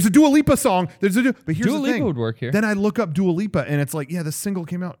Lipa, there's a Dua Lipa song. But here's Dua the Lipa thing. would work here. Then I look up Dua Lipa and it's like, yeah, this single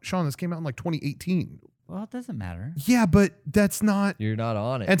came out, Shawn, this came out in like 2018. Well, it doesn't matter. Yeah, but that's not. You're not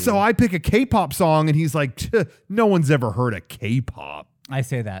on it. And so dude. I pick a K-pop song and he's like, no one's ever heard of K-pop. I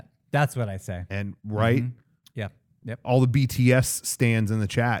say that. That's what I say. And right, Yep. Yep. all the BTS stands in the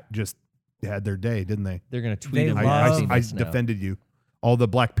chat just had their day, didn't they? they're gonna tweet They him. love- I now. defended you. All the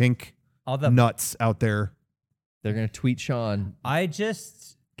Blackpink All the nuts out there. They're gonna tweet Shawn. I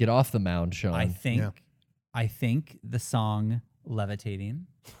just Get off the mound, Shawn. I think the song "Levitating"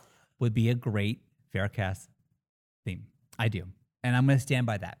 would be a great Faircast theme. I do, and I'm going to stand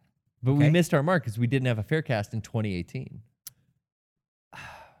by that. but okay. we missed our mark because we didn't have a Faircast in 2018.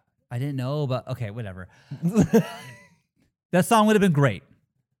 I didn't know, but okay, whatever. That song would have been great.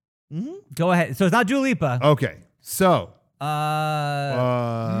 Mm-hmm. Go ahead. So it's not Dua Lipa. Okay, so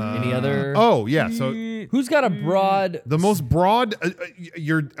Any other? Oh yeah, so Who's got a broad? the most broad.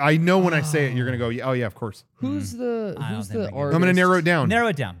 I know when I say it, you're gonna go. Oh yeah, of course. Who's the? I don't Who's think the I can. artist? I'm gonna narrow it down. narrow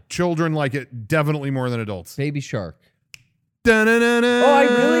it down. Children like it definitely more than adults. Baby Shark. Da-na-na-na. Oh, I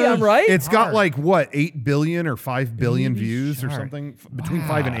really am right. It's got Hard. like what 8 billion or 5 billion Baby views or Shark. something between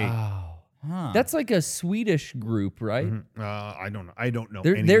 5 and 8. Wow. Huh. That's like a Swedish group, right? I don't know. I don't know.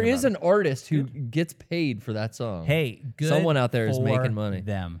 There anything is about an artist who gets paid for that song. Hey, good. Someone out there is for making money.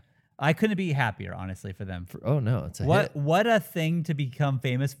 Them. I couldn't be happier, honestly, for them. Oh no, it's a hit. What a thing to become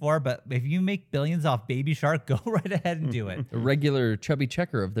famous for! But if you make billions off Baby Shark, go right ahead and do it. A regular chubby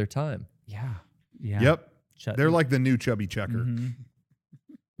checker of their time. Yeah, yeah. it. Yep. Shut- They're like the new chubby checker.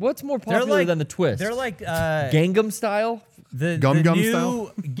 What's more They're popular like- than the twist? They're like Gangnam Style. the Gum Gum new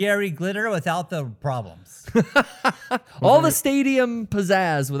style? Gary Glitter without the problems. All the stadium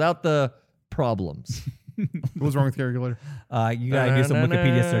pizzazz without the problems. What was wrong with Gary Glitter? You gotta do some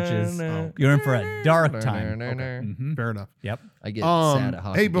Wikipedia searches. You're in for a dark time. Fair enough. Yep. I get sad at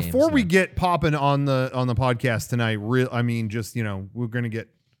hockey Hey, before games we now. get popping on the podcast tonight, I mean, just we're gonna get.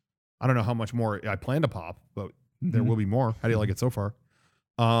 I don't know how much more I plan to pop, but There will be more. How do you like it so far?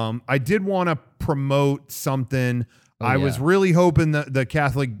 I did want to promote something. I was really hoping that the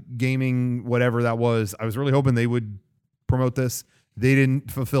Catholic Gaming, whatever that was, I was really hoping they would promote this. They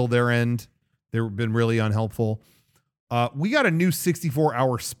didn't fulfill their end. They've been really unhelpful. We got a new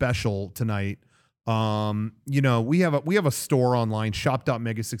 64-hour special tonight. You know, we have a store online,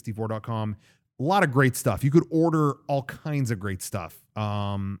 shop.mega64.com. A lot of great stuff. You could order all kinds of great stuff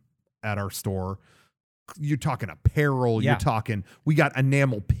at our store. You're talking apparel. Yeah. You're talking. We got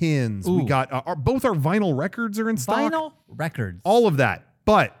enamel pins. Ooh. We got both our vinyl records are in stock. Vinyl records. All of that.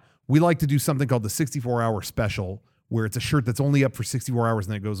 But we like to do something called the 64-hour special, where it's a shirt that's only up for 64 hours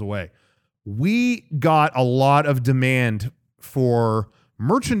and then it goes away. We got a lot of demand for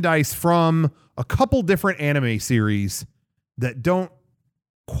merchandise from a couple different anime series that don't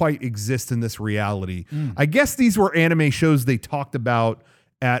quite exist in this reality. I guess these were anime shows they talked about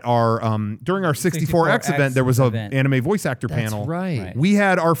at our during our 64X event. There was an anime voice actor panel. That's right. We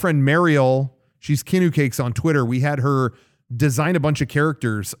had our friend Mariel, she's Kinu Cakes on Twitter. We had her design a bunch of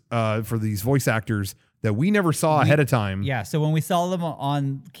characters for these voice actors that we never saw ahead of time. Yeah, so when we saw them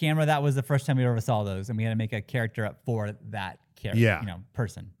on camera, that was the first time we ever saw those, and we had to make a character up for that character,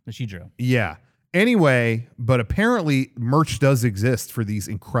 person that she drew. Yeah. Anyway, but apparently merch does exist for these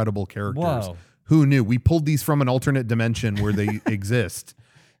incredible characters. Whoa. Who knew? We pulled these from an alternate dimension where they exist.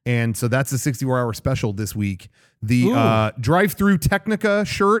 And so that's the 64-hour special this week. The Drive-Through Technica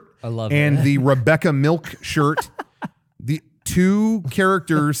shirt I love and it. the Rebecca Milk shirt. The two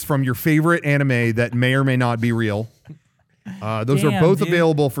characters from your favorite anime that may or may not be real. Those are both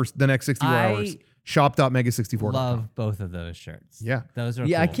available for the next 64 hours. Shop.mega64.com. Love both of those shirts. Yeah. Those are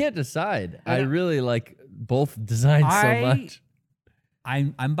Yeah, cool. I can't decide. I really like both designs so much.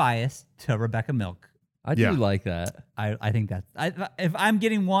 I'm biased to Rebecca Milk. I do like that. I think that's if I'm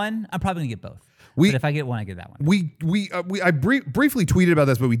getting one, I'm probably gonna get both. But if I get one, I get that one. I briefly tweeted about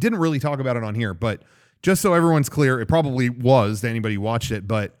this, but we didn't really talk about it on here. But just so everyone's clear, it probably was to anybody who watched it.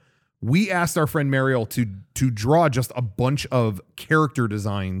 But we asked our friend Mariel to draw just a bunch of character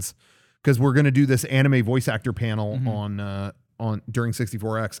designs because we're going to do this anime voice actor panel on during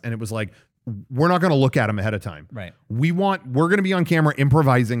 64X, and it was like, we're not going to look at them ahead of time. Right. We're going to be on camera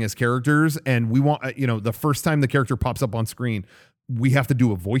improvising as characters, and we want the first time the character pops up on screen, we have to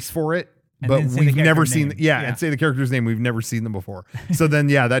do a voice for it. And but then say the we've never character's seen, name. and say the character's name. We've never seen them before. So then,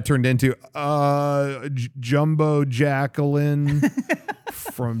 that turned into Jumbo Jacqueline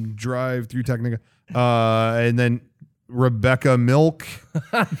from Drive-Through Technica, and then Rebecca Milk.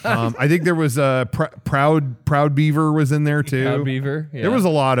 I think there was a Proud Beaver was in there too. Proud Beaver. Yeah. There was a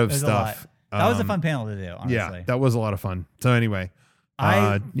lot of There's stuff. That was a fun panel to do, honestly. Yeah, that was a lot of fun. So anyway,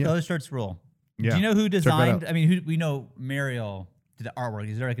 those shirts rule. Yeah. Do you know who Check that designed? out. I mean, we know Mariel did the artwork.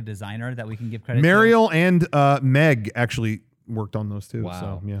 Is there like a designer that we can give credit to? Mariel and Meg actually worked on those too. Wow.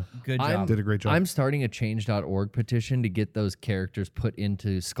 So yeah, Good job. did a great job. I'm starting a change.org petition to get those characters put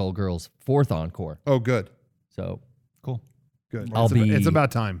into Skullgirl's 4th encore. Oh, good. So Cool. Good. It's about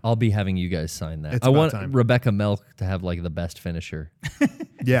time. I'll be having you guys sign that. It's I about want time. Rebecca Milk to have like the best finisher.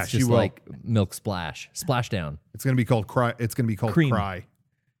 Yeah, It's she just will. like Milk Splash Down. It's gonna be called Cry. It's gonna be called Cream. Cry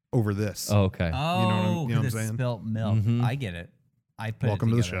over this. Oh, okay. Oh, you know what I'm the saying? spilt milk. Mhm. I get it. I put Welcome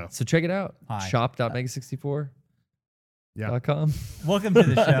it to the together. show. So check it out. Hi. Shop.mega64.com. Yeah. Welcome to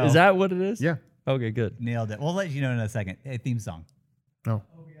the show. Is that what it is? Yeah. Okay, good. Nailed it. We'll let you know in a second. A theme song. No.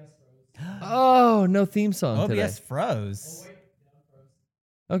 Oh, no theme song OBS today. froze.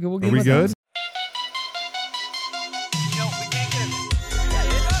 Okay, we'll Are give we it a good? thumbs.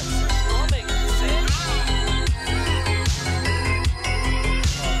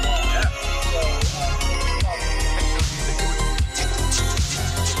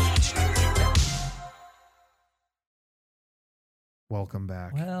 Welcome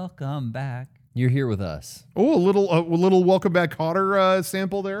back. Welcome back. You're here with us. Oh, a little welcome back Cotter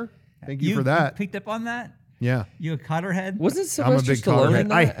sample there. Thank you for that. You picked up on that? Yeah. You a Cotter head? Wasn't I'm a Sylvester big Cotter Stallone in head.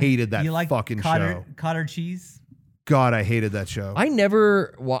 that? I hated that you like fucking show. Cotter cheese? God, I hated that show. I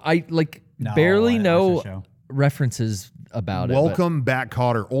never, I like No, barely I watched know the show. references about it. but Welcome Back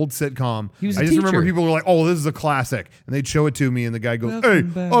Cotter, old sitcom. He was a I just remember teacher. people were like, "Oh, this is a classic," and they'd show it to me, and the guy goes, Welcome "Hey,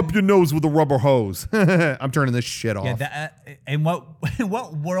 back. up your nose with a rubber hose." I'm turning this shit off. Yeah, that, in what in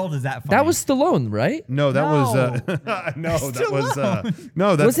what world is that from? That was Stallone, right? No, that was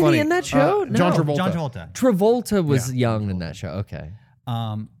no, that's Wasn't he funny. in that show? John No. Travolta. John Travolta. Travolta was young in that show. Okay.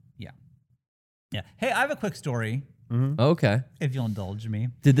 Yeah. Hey, I have a quick story, Okay. if you'll indulge me.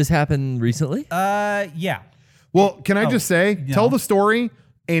 Did this happen recently? Yeah. Well, can I just say, no. tell the story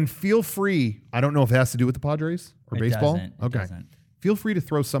and feel free. I don't know if it has to do with the Padres or It baseball. doesn't. It Okay. doesn't. Feel free to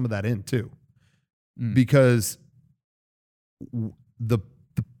throw some of that in too, because the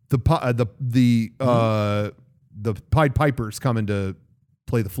Pied Pipers coming to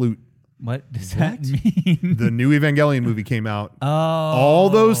play the flute. What does that mean? The new Evangelion movie came out. Oh, all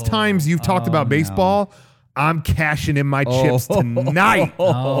those times you've talked about baseball, I'm cashing in my chips tonight.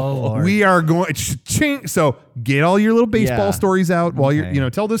 Oh, Lord. We are going. So get all your little baseball stories out while Okay. you're,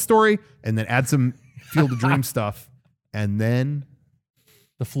 tell this story, and then add some Field of Dreams stuff, and then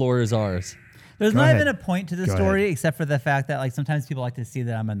The floor is ours. There's Go not ahead. even a point to the Go story ahead. except for the fact that like sometimes people like to see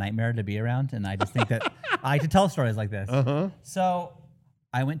that I'm a nightmare to be around, and I just think that I like to tell stories like this. So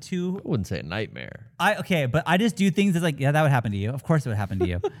I went to I wouldn't say a nightmare. but I just do things that's like, yeah, that would happen to you. Of course it would happen to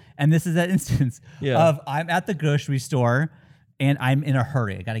you. And this is that instance of I'm at the grocery store and I'm in a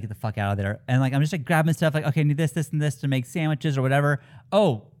hurry. I got to get the fuck out of there. And like, I'm just like grabbing stuff like, okay, I need this, this, and this to make sandwiches or whatever.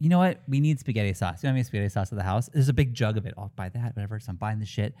 Oh, you know what? We need spaghetti sauce. We don't have any spaghetti sauce at the house. There's a big jug of it. I'll buy that, whatever. So I'm buying the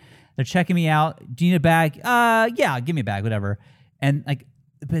shit. They're checking me out. Do you need a bag? Yeah, give me a bag, whatever. And like,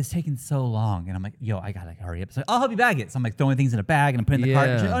 but it's taking so long. And I'm like, yo, I got to hurry up. So I'll help you bag it. So I'm like throwing things in a bag and I'm putting it in the cart.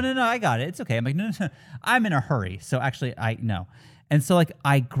 And she's like, oh, no, I got it. It's okay. I'm like, no, I'm in a hurry. So actually, I know. And so like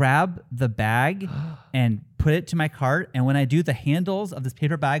I grab the bag and put it to my cart. And when I do, the handles of this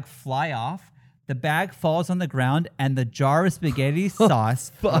paper bag fly off. The bag falls on the ground and the jar of spaghetti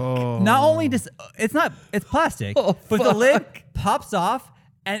sauce. Not only just, it's plastic, but the lid pops off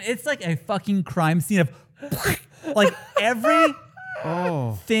and it's like a fucking crime scene of like every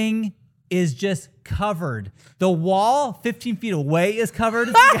thing is just covered. The wall 15 feet away is covered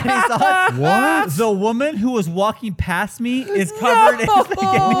in spaghetti sauce. What? The woman who was walking past me is covered in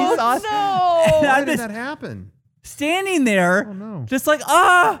spaghetti sauce. No. And Why I'm did just that happen? standing there, no. just like,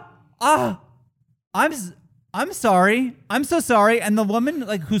 I'm sorry. I'm so sorry. And the woman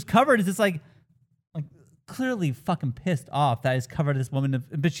like who's covered is just like clearly fucking pissed off that is covered this woman,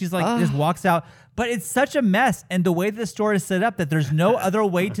 but she's like just walks out. But it's such a mess, and the way the store is set up that there's no other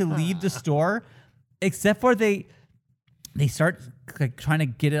way to leave the store except for they start like trying to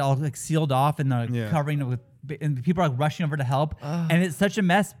get it all like sealed off and they're covering it with. And people are like rushing over to help, and it's such a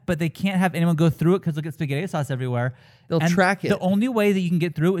mess. But they can't have anyone go through it because they'll get spaghetti sauce everywhere. They'll track it. The only way that you can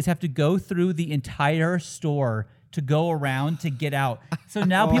get through is have to go through the entire store to go around to get out. So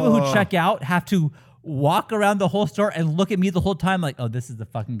now people who check out have to walk around the whole store and look at me the whole time like, oh, this is the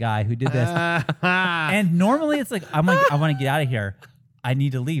fucking guy who did this. And normally it's like, I'm like, I want to get out of here. I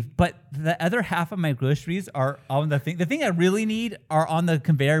need to leave. But the other half of my groceries are on the thing. The thing I really need are on the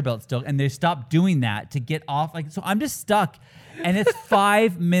conveyor belt still. And they stopped doing that to get off. Like, so I'm just stuck. And it's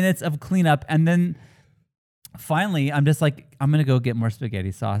 5 minutes of cleanup. And then finally, I'm just like, I'm going to go get more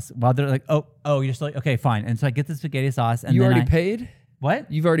spaghetti sauce. While they're like, oh, you're still like, okay, fine. And so I get the spaghetti sauce. And You then already paid?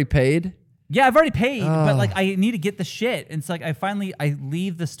 What? You've already paid? Yeah, I've already paid, but like I need to get the shit. And so like I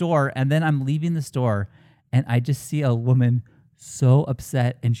leave the store, and then I'm leaving the store and I just see a woman so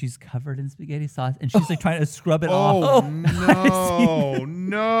upset and she's covered in spaghetti sauce and she's like trying to scrub it off.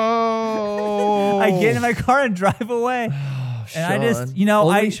 No. I get in my car and drive away. And I just,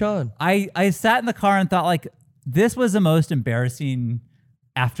 Only Shawn. I sat in the car and thought like, this was the most embarrassing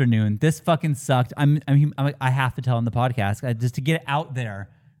afternoon. This fucking sucked. I have to tell on the podcast just to get it out there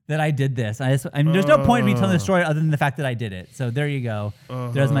that I did this. There's no point in me telling the story other than the fact that I did it. So there you go.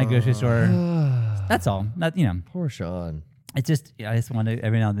 There's my grocery store. That's all. Poor Shawn. It's just, I just want to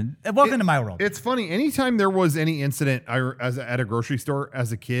every now and then. Welcome to my world. It's funny. Anytime there was any incident at a grocery store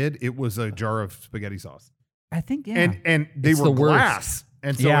as a kid, it was a jar of spaghetti sauce. I think, yeah. And they It's were the worst. glass.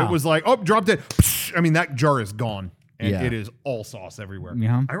 And so Yeah. it was like, oh, dropped it. Psh, I mean, that jar is gone. And Yeah. it is all sauce everywhere.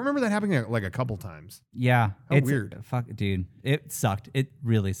 Yeah. I remember that happening like a couple times. Yeah. How It's weird. Fuck, dude. It sucked. It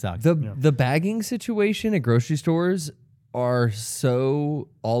really sucked. The bagging situation at grocery stores are so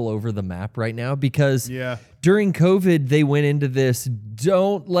all over the map right now because during COVID, they went into this,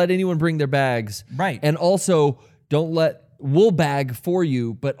 don't let anyone bring their bags. Right. And also we'll bag for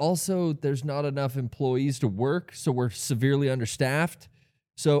you, but also there's not enough employees to work. So we're severely understaffed.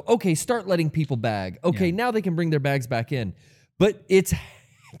 So, okay, start letting people bag. Okay, now they can bring their bags back in. But it's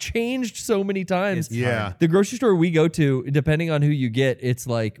changed so many times. The grocery store we go to, depending on who you get, it's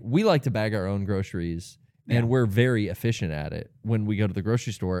like we like to bag our own groceries. And we're very efficient at it when we go to the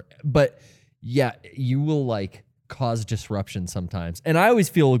grocery store. But yeah, you will like cause disruption sometimes. And I always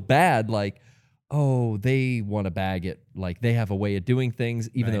feel bad, like, oh, they want to bag it. Like they have a way of doing things,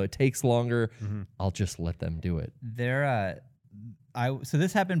 even though it takes longer. I'll just let them do it. So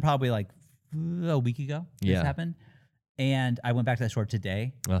this happened probably like a week ago. This Yeah. happened. And I went back to that store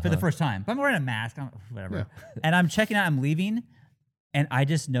today for the first time. But I'm wearing a mask, whatever. And I'm checking out, I'm leaving. And I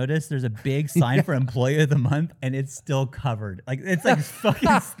just noticed there's a big sign for Employee of the Month, and it's still covered. Like it's like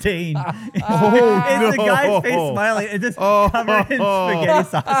fucking stained. It's the guy's face smiling. It's just covered in spaghetti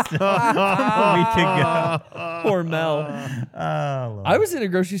sauce still from a week ago. Poor Mel. Oh, Lord. I was in a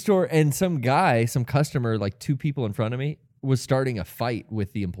grocery store and some customer, like 2 people in front of me, was starting a fight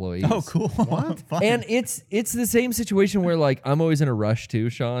with the employees. Oh, cool. What? And it's the same situation where like I'm always in a rush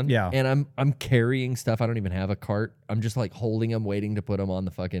too, Shawn. Yeah. And I'm carrying stuff. I don't even have a cart. I'm just like holding them, waiting to put them on the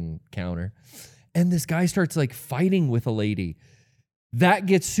fucking counter. And this guy starts like fighting with a lady. That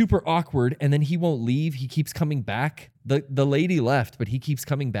gets super awkward, and then he won't leave. He keeps coming back. The lady left, but he keeps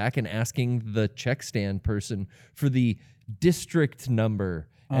coming back and asking the check stand person for the district number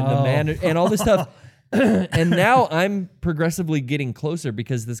and the man and all this stuff. And now I'm progressively getting closer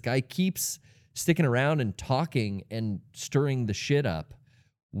because this guy keeps sticking around and talking and stirring the shit up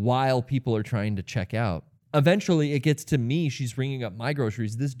while people are trying to check out. Eventually, it gets to me. She's ringing up my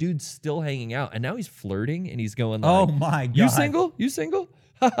groceries. This dude's still hanging out, and now he's flirting, and he's going like, oh my God. You single? You single?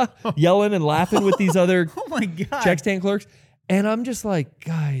 Yelling and laughing with these other Oh my God. check stand clerks. And I'm just like,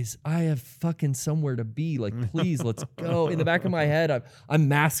 guys, I have fucking somewhere to be. Like, please, let's go. In the back of my head, I'm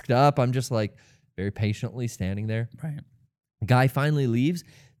masked up. I'm just like very patiently standing there. Right. Guy finally leaves.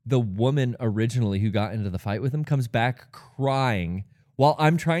 The woman originally who got into the fight with him comes back crying while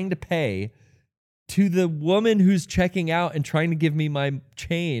I'm trying to pay to the woman who's checking out and trying to give me my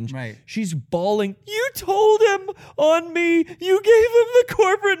change. Right. She's bawling, you told him on me. You gave him the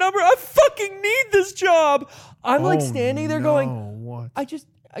corporate number. I fucking need this job. I'm like standing there going, what?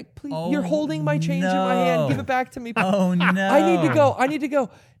 please, you're holding my change in my hand. Give it back to me. Oh, no. I need to go.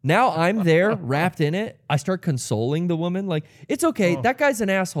 Now I'm there wrapped in it. I start consoling the woman. Like, it's okay. That guy's an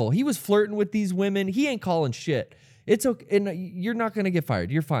asshole. He was flirting with these women. He ain't calling shit. It's okay. And you're not going to get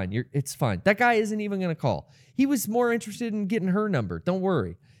fired. You're fine. It's fine. That guy isn't even going to call. He was more interested in getting her number. Don't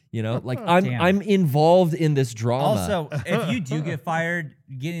worry. You know, like I'm involved in this drama. Also, if you do get fired,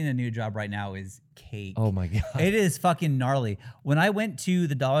 getting a new job right now is cake. Oh my God. It is fucking gnarly. When I went to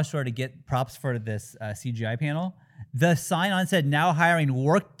the dollar store to get props for this CGI panel, the sign on said, now hiring,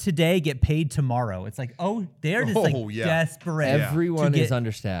 work today, get paid tomorrow. It's like, oh, they're just desperate. Everyone is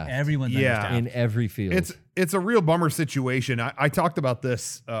understaffed. Everyone's understaffed. In every field. It's a real bummer situation. I talked about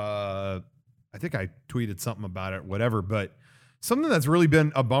this. I think I tweeted something about it, whatever, but something that's really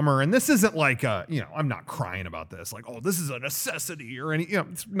been a bummer, and this isn't like, I'm not crying about this, like, oh, this is a necessity or any,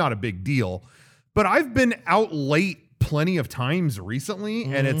 it's not a big deal. But I've been out late plenty of times recently,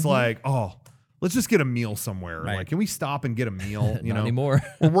 and it's like, oh, let's just get a meal somewhere. Right. Like, can we stop and get a meal? Not anymore.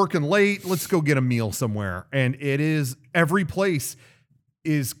 We're working late. Let's go get a meal somewhere. And it is, every place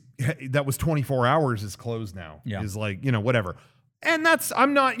is, that was 24 hours is closed now. Yeah. Is like, whatever. And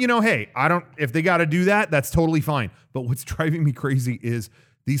I'm not, hey, if they got to do that, that's totally fine. But what's driving me crazy is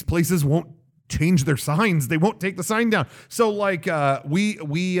these places won't change their signs. They won't take the sign down. So like we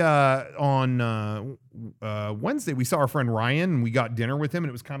on Wednesday, we saw our friend Ryan and we got dinner with him and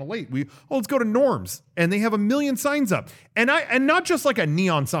it was kind of late. Let's go to Norm's, and they have 1 million signs up. And not just like a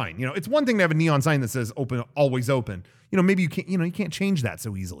neon sign. It's one thing to have a neon sign that says open, always open. Maybe you can't change that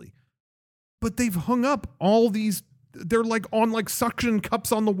so easily. But they've hung up all these, they're like on like suction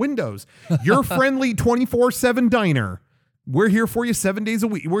cups on the windows. Your friendly 24/7 diner. We're here for you 7 days a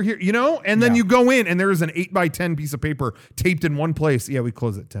week. We're here, and then you go in and there is an 8x10 piece of paper taped in one place. Yeah, we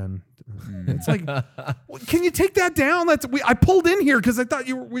close at 10. It's like, can you take that down? I pulled in here because I thought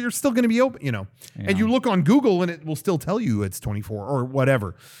we were still going to be open, and you look on Google and it will still tell you it's 24 or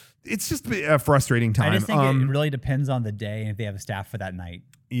whatever. It's just a frustrating time. I just think it really depends on the day and if they have a staff for that night.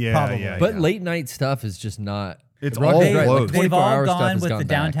 Yeah, probably. yeah. But late night stuff is just not. It's Rock all is right, closed. They've all 24-hour stuff gone has with gone the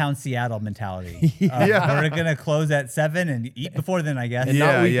back. downtown Seattle mentality. We're going to close at 7 and eat before then, I guess. And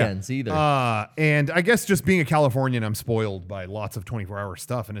not weekends either. And I guess just being a Californian, I'm spoiled by lots of 24-hour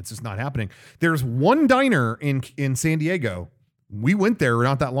stuff, and it's just not happening. There's one diner in San Diego. We went there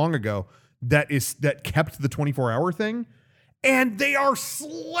not that long ago that kept the 24-hour thing. And they are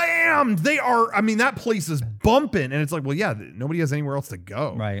slammed. That place is bumping. And it's like, well, yeah, nobody has anywhere else to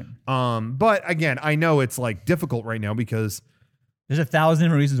go. Right. But again, I know it's like difficult right now because there's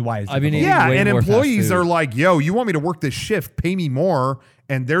 1,000 reasons why it's difficult. yeah, way and more fast employees food. are like, yo, you want me to work this shift, pay me more,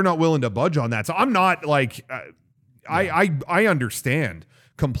 and they're not willing to budge on that. So I'm not like, I understand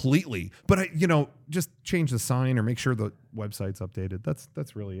completely, but just change the sign or make sure the website's updated.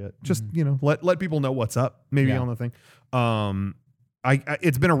 That's really it. Just let people know what's up. Maybe on the thing.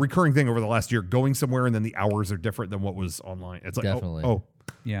 It's been a recurring thing over the last year. Going somewhere and then the hours are different than what was online. It's like Definitely.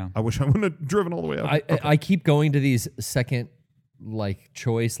 Yeah. I wish I wouldn't have driven all the way up. I keep going to these second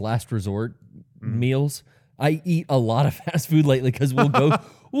choice last resort meals. I eat a lot of fast food lately because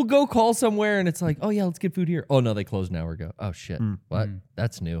we'll go call somewhere and it's like, oh yeah, let's get food here. Oh no, they closed an hour ago. Oh shit, what?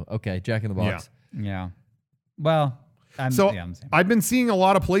 That's new. Okay, Jack in the Box. Yeah. Well, I've been seeing a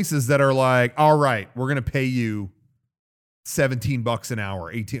lot of places that are like, all right, we're gonna pay you $17 an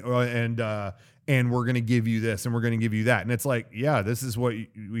hour, 18, and we're gonna give you this and we're gonna give you that, and it's like, yeah, this is what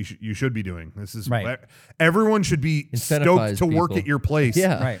you should be doing. This is right. what everyone should be stoked to work at your place.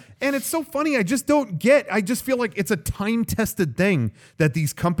 Yeah, right. And it's so funny. I just don't get. I just feel like it's a time-tested thing that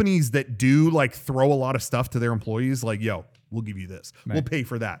these companies that do like throw a lot of stuff to their employees, like, yo, we'll give you this, we'll pay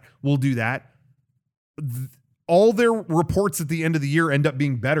for that, we'll do that. All their reports at the end of the year end up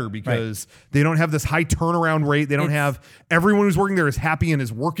being better because they don't have this high turnaround rate. They don't have everyone who's working there is happy and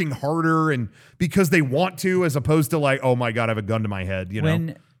is working harder and because they want to, as opposed to like, oh my God, I have a gun to my head.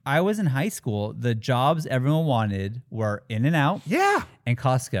 When I was in high school, the jobs everyone wanted were In-N-Out, and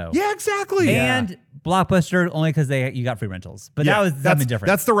Costco, exactly, and Blockbuster only because you got free rentals. But that was something different.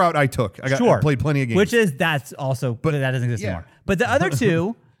 That's the route I took. I played plenty of games, that's also, but that doesn't exist anymore. But the other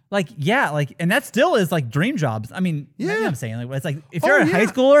two. And that still is like dream jobs. I mean, you know what I'm saying? Like, it's like, if you're a high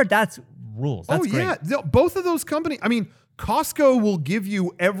schooler, that's rules. That's great. Both of those companies, I mean, Costco will give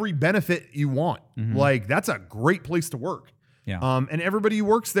you every benefit you want. Like, that's a great place to work. Yeah. And everybody who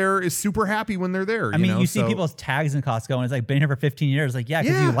works there is super happy when they're there. I mean, you see people's tags in Costco and it's like, been here for 15 years. Like, because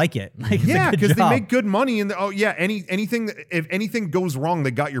you like it. Like, because they make good money. And anything, if anything goes wrong,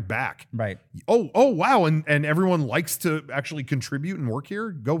 they got your back. Right. Oh, wow. And everyone likes to actually contribute and work here.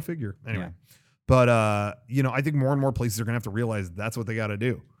 Go figure. Anyway. Yeah. But, I think more and more places are going to have to realize that's what they got to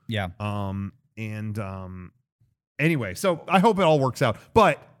do. Yeah. Anyway, so I hope it all works out.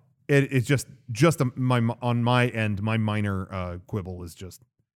 But it's just on my end, my minor quibble is just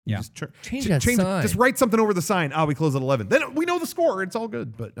change that sign. Just write something over the sign. We close at 11. Then we know the score. It's all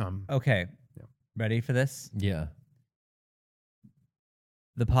good. But okay, ready for this? Yeah.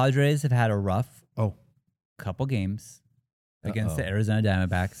 The Padres have had a rough couple games against the Arizona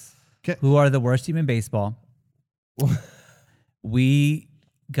Diamondbacks, who are the worst team in baseball. We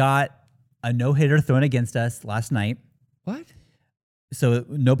got a no-hitter thrown against us last night. What? So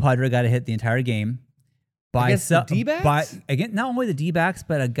no Padre got a hit the entire game. Against the D-backs? Not only the D-backs,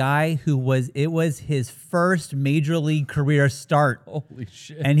 but a guy who was his first major league career start. Holy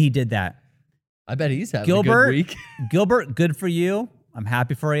shit. And he did that. I bet he's having a good week. Gilbert, good for you. I'm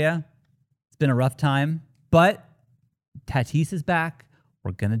happy for you. It's been a rough time. But Tatis is back.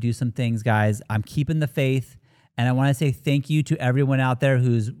 We're going to do some things, guys. I'm keeping the faith. And I want to say thank you to everyone out there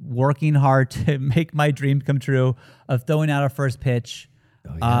who's working hard to make my dream come true of throwing out our first pitch.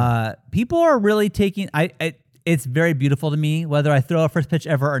 Oh, yeah. People are really taking. It's very beautiful to me whether I throw a first pitch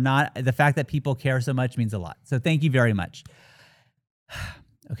ever or not. The fact that people care so much means a lot. So thank you very much.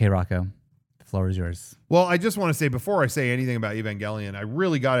 Okay, Rocco, the floor is yours. Well, I just want to say before I say anything about Evangelion, I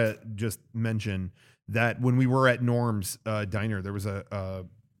really got to just mention that when we were at Norm's diner, there was a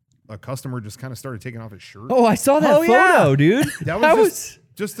customer just kind of started taking off his shirt. Oh, I saw that photo, dude. That was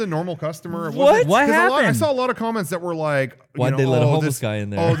just a normal customer. What happened? I saw a lot of comments that were like, why'd they let a homeless guy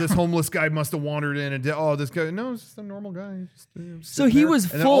in there? Oh, this homeless guy must have wandered in and this guy. No, it's just a normal guy. So he was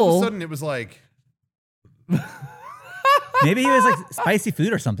full. And then all of a sudden it was like. Maybe he was like spicy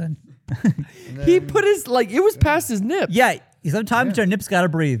food or something. He put his, it was past his nip. Yeah. Sometimes your nips gotta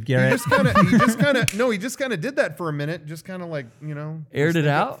breathe, Garrett. He just kind of did that for a minute. Just kind of like, aired it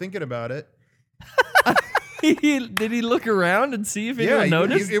out, thinking about it. Did he look around and see if anyone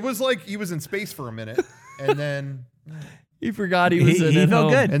noticed? It was like he was in space for a minute, and then he forgot he was he felt home.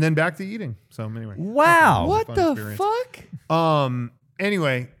 good, and then back to eating. So anyway, wow, what the fuck?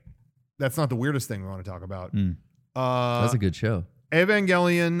 Anyway, that's not the weirdest thing we want to talk about. That's a good show.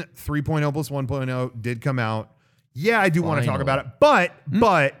 Evangelion 3.0 plus 1.0 did come out. Yeah, I do want to talk about it,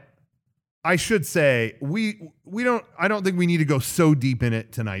 but I should say I don't think we need to go so deep in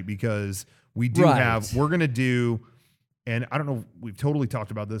it tonight because we do we're going to do, and I don't know, we've totally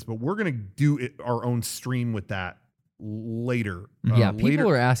talked about this, but we're going to do our own stream with that later. People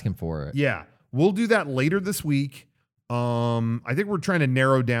are asking for it. Yeah, we'll do that later this week. I think we're trying to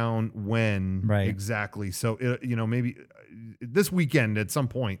narrow down when exactly. So, maybe this weekend at some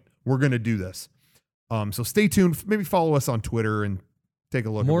point we're going to do this. So stay tuned. Maybe follow us on Twitter and take a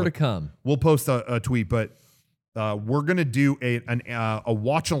look. More to come. We'll post a tweet, but we're going to do a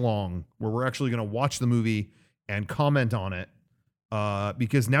watch along where we're actually going to watch the movie and comment on it.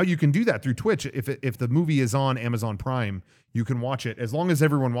 Because now you can do that through Twitch. If the movie is on Amazon Prime, you can watch it. As long as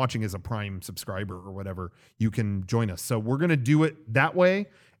everyone watching is a Prime subscriber or whatever, you can join us. So we're going to do it that way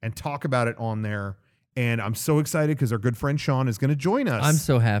and talk about it on there. And I'm so excited because our good friend Shawn is going to join us. I'm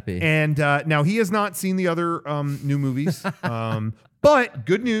so happy. And now he has not seen the other new movies. But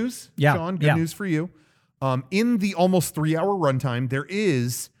good news, Yeah, Shawn, good yeah. news for you. In the almost 3-hour runtime, there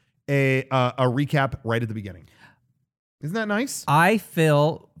is a recap right at the beginning. Isn't that nice? I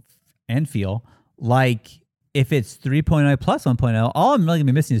feel like if it's 3.0 plus 1.0, all I'm really going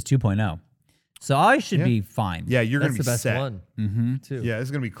to be missing is 2.0. So I should be fine. Yeah, you're going That's to be the best set. one, Mm-hmm. too. Yeah,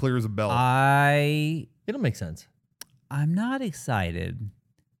 it's going to be clear as a bell. It'll make sense. I'm not excited,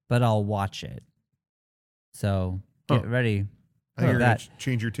 but I'll watch it. So get ready. I think you're going that. to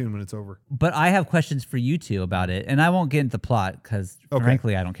change your tune when it's over. But I have questions for you two about it, and I won't get into the plot because,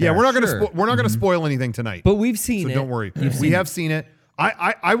 frankly, I don't care. Yeah, we're not going to Sure. we're not going to spoil anything tonight. But we've seen So it. don't worry. We have seen it.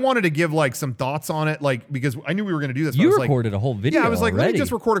 I wanted to give like some thoughts on it, like because I knew we were going to do this. But I You was recorded a whole video. Yeah, I was like, let already. me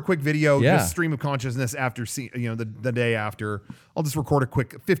just record a quick video, Yeah. just stream of consciousness after the day after. I'll just record a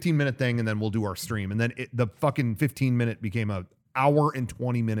quick 15-minute thing and then we'll do our stream. And then the fucking 15-minute became a hour and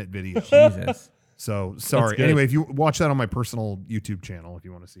 20-minute video. Jesus. So sorry. good. Anyway, if you watch that on my personal YouTube channel, if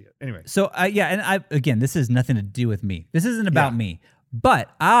you want to see it. Anyway, So and again, this has nothing to do with me. This isn't about me. But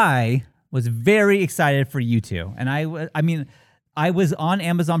I was very excited for you two, and I was on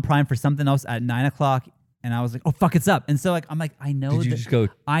Amazon Prime for something else at 9 o'clock, and I was like, "Oh fuck, it's up!" And so I'm like, I know. Did you just go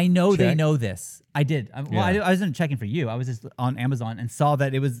I know they check? know this. I did. I wasn't checking for you. I was just on Amazon and saw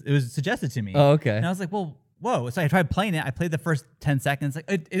that it was suggested to me. Oh, okay. And I was like, well, whoa. So I tried playing it. I played the first 10 seconds. Like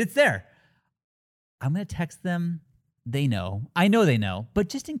it's there. I'm gonna text them. They know. I know they know. But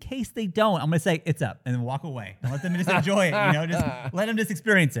just in case they don't, I'm gonna say it's up and then walk away and let them just enjoy it. Just let them just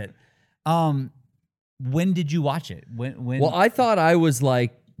experience it. When did you watch it? When? Well, I thought I was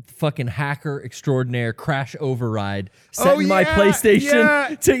like fucking hacker extraordinaire, crash override, setting my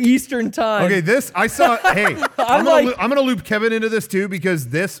PlayStation to Eastern time. okay, this I saw. Hey, I'm like- gonna loop Kevin into this too because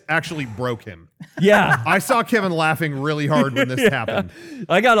this actually broke him. Yeah, I saw Kevin laughing really hard when this happened.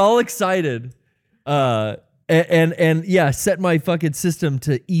 I got all excited. And yeah, set my fucking system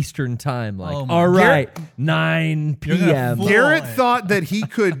to Eastern time. Like, Oh my- all right, 9 gonna p.m. fool- Garrett Boy. thought that he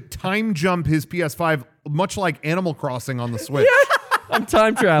could time jump his PS5 much like Animal Crossing on the Switch. I'm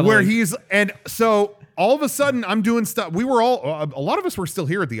time traveling. Where and so all of a sudden I'm doing stuff. We were a lot of us were still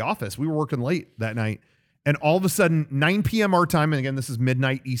here at the office. We were working late that night. And all of a sudden, 9 p.m. our time, and again, this is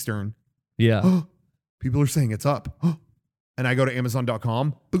midnight Eastern. yeah. People are saying it's up. And I go to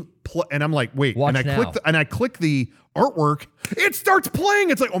Amazon.com, and I'm like, wait. Watch and I now. click the artwork. It starts playing.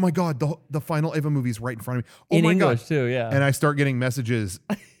 It's like, oh my God, the final Ava movie is right in front of me. Oh In my English God. too, yeah. And I start getting messages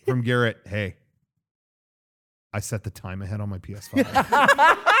from Garrett. Hey, I set the time ahead on my PS5.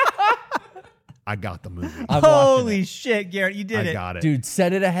 I got the movie. I'm watching Holy it. shit, Garrett, you did I it. got it. Dude,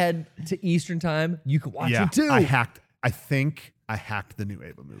 set it ahead to Eastern time. You can watch Yeah, it too. I think I hacked the new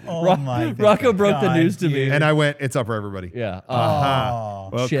Ava movie. Oh my Rocco broke the God, news to me. dude. And I went, it's up for everybody. Yeah. Oh.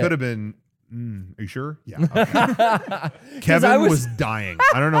 Well, it Shit. could have been. Are you sure? Yeah. Okay. Kevin I was, was- dying.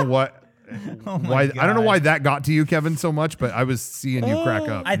 I don't know what. Oh my why? I don't know God. why that got to you, Kevin, so much. But I was seeing you crack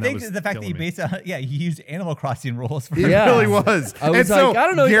up. I and think was the fact that you killing me. based it on, you used Animal Crossing rules for It Yeah. really was. I was And like, so, I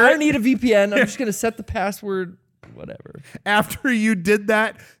don't know. I Garrett, don't need a VPN. I'm just going to set the password, whatever. after you did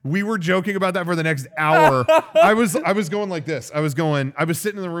that, we were joking about that for the next hour. I was going like this. I was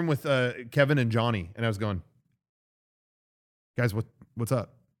sitting in the room with Kevin and Johnny, and I was going, guys, what's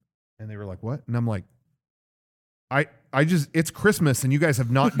up? And they were like, what? And I'm like, it's Christmas, and you guys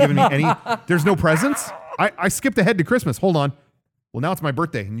have not given me any. There's no presents. I skipped ahead to Christmas. Hold on. Well, now it's my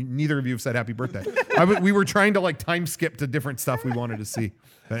birthday, and neither of you have said happy birthday. We were trying to like time skip to different stuff we wanted to see.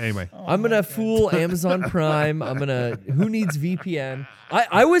 But anyway, I'm gonna fool Amazon Prime. Who needs VPN?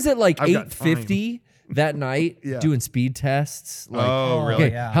 I was at like I've got 850 that night Yeah. doing speed tests. Like, oh really?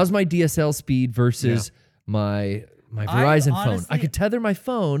 okay, yeah. how's my DSL speed versus my Verizon phone? I honestly- could tether my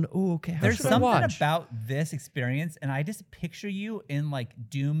phone. Oh, okay. How There's should I something watch? about this experience, and I just picture you in like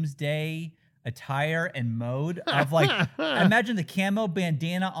doomsday attire and mode of like, imagine the camo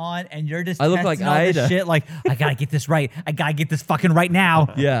bandana on, and you're just I look testing like all this Ida. shit. Like, I gotta get this right. I gotta get this fucking right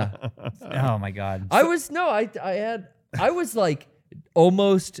now. Yeah. Oh my God. I was like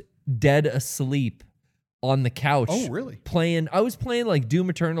almost dead asleep on the couch. Oh, really? I was playing like Doom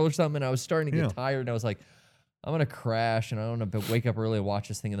Eternal or something, and I was starting to get Yeah. tired, and I was like, I'm gonna crash, and I don't want to wake up early and watch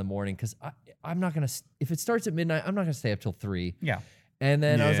this thing in the morning because I'm not gonna. If it starts at midnight, I'm not gonna stay up till 3. Yeah. And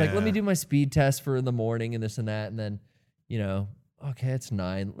then I was like, let me Yeah. do my speed test for in the morning and this and that, and then, okay, it's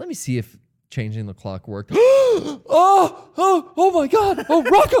 9. Let me see if changing the clock worked. oh my God! Oh,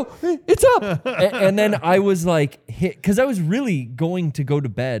 Rocco, it's up! And then I was like, hit because I was really going to go to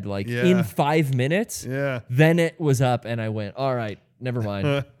bed like Yeah. in 5 minutes. Yeah. Then it was up, and I went, all right, never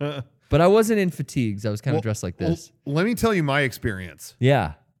mind. But I wasn't in fatigues. I was kind of dressed like this. Well, let me tell you my experience.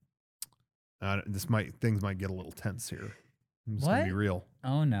 Yeah. Things might get a little tense here. I'm just What? gonna be real.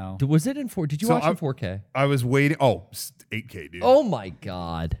 Oh no. Was it in 4? Did you So watch in 4K? I was waiting. Oh, 8K, dude. Oh my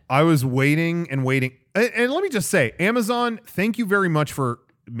God. I was waiting and waiting. And let me just say, Amazon, thank you very much for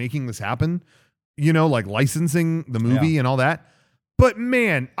making this happen. You know, like licensing the movie and all that. But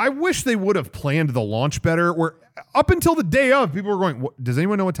man, I wish they would have planned the launch better. Where up until the day of, people were going, does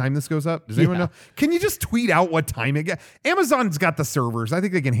anyone know what time this goes up? Does anyone know? Can you just tweet out what time it gets? Amazon's got the servers. I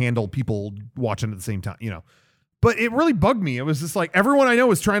think they can handle people watching at the same time, you know. But it really bugged me. It was just like everyone I know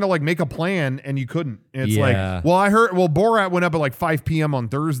was trying to like make a plan and you couldn't. It's like, well, I heard, Borat went up at like 5 p.m. on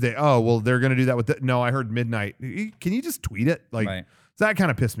Thursday. Oh, well, they're going to do that with no, I heard midnight. Can you just tweet it? Like, so that kind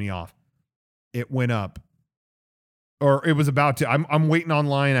of pissed me off. It went up, or it was about to. I'm waiting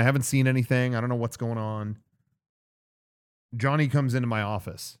online. I haven't seen anything. I don't know what's going on. Johnny comes into my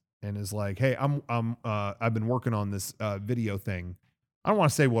office and is like, "Hey, I've been working on this video thing. I don't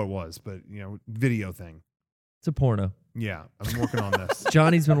want to say what it was, but you know, video thing. It's a porno. Yeah, I've been working on this.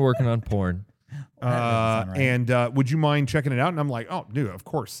 Johnny's been working on porn. And would you mind checking it out?" And I'm like, "Oh, dude, of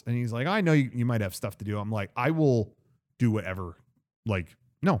course." And he's like, "I know you might have stuff to do." I'm like, "I will do whatever. Like,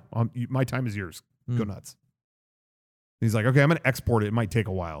 no, my time is yours. Go nuts." He's like, "Okay, I'm going to export it. It might take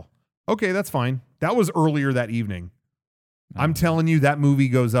a while." Okay, that's fine. That was earlier that evening. I'm telling you, that movie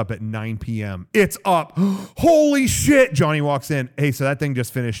goes up at 9 p.m. It's up. Holy shit. Johnny walks in. "Hey, so that thing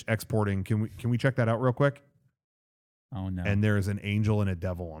just finished exporting. Can we check that out real quick?" Oh no. And there is an angel and a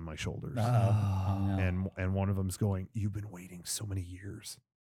devil on my shoulders. Oh no. And one of them's going, "You've been waiting so many years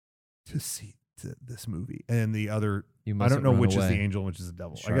to see this movie." And the other, I don't know which is the angel and which is the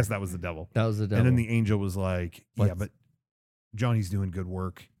devil. Sure. I guess that was the devil. That was the devil. And then the angel was like, "Yeah, but Johnny's doing good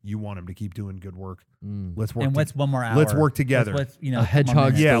work. You want him to keep doing good work. Let's work. And what's one more hour? Let's work together." What's, you know, a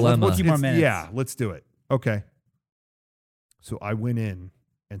hedgehog's dilemma. Let's more minutes. Yeah, let's do it. Okay. So I went in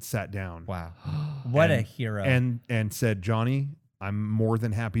and sat down. Wow. What a hero. And said, "Johnny, I'm more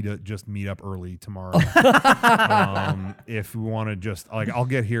than happy to just meet up early tomorrow. If we want to just like, I'll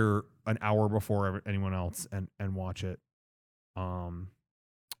get here an hour before anyone else and watch it."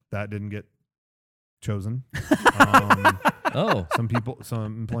 That didn't get chosen.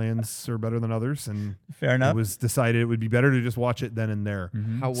 Some plans are better than others, and fair enough. It was decided it would be better to just watch it then and there.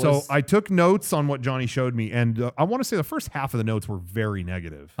 So I took notes on what Johnny showed me, and I want to say the first half of the notes were very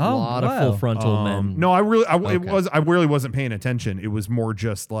negative. A lot of full frontal men. No, I really wasn't paying attention. It was more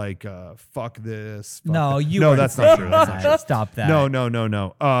just like, fuck this. Fuck no, that. you. No, that's not true. That's not true. Stop that. No.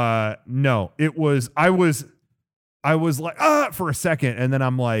 No. It was. I was like, for a second, and then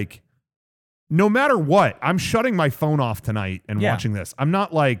I'm like, no matter what, I'm shutting my phone off tonight and watching this. I'm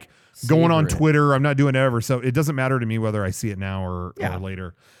not like going on Twitter. I'm not doing ever. So it doesn't matter to me whether I see it now or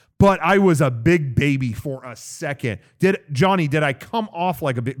later. But I was a big baby for a second. Did I come off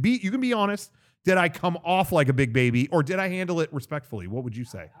like a big? You can be honest. Did I come off like a big baby, or did I handle it respectfully? What would you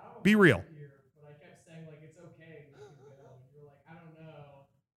say? Be real.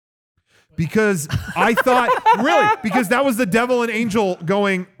 Because I thought, really, because that was the devil and angel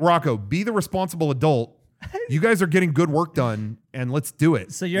going, "Rocco, be the responsible adult. You guys are getting good work done, and let's do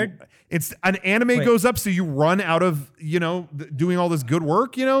it." So it's an anime goes up, so you run out of, doing all this good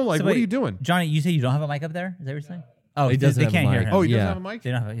work, like, what are you doing? Johnny, you say you don't have a mic up there? Is that what you're saying? Oh, he doesn't they have can't a hear mic. him. Oh, he doesn't have a mic? He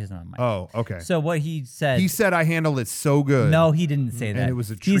doesn't have a mic. Oh, okay. So what he said. He said I handled it so good. No, he didn't say that. And it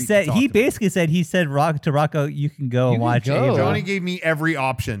was a He treat said to he talk to me. basically said to Rocco, "You can go and watch it." go. Johnny gave me every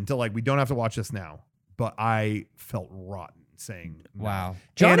option to like, we don't have to watch this now. But I felt rotten saying no. Wow.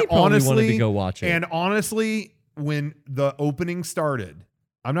 Johnny And probably wanted to go watch it. And honestly, when the opening started,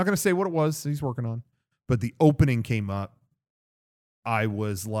 I'm not going to say what it was he's working on, but the opening came up. I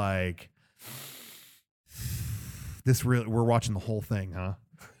was like, we're watching the whole thing, huh?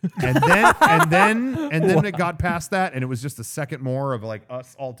 And then it got past that, and it was just a second more of like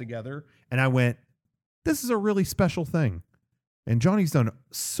us all together. And I went, this is a really special thing. And Johnny's done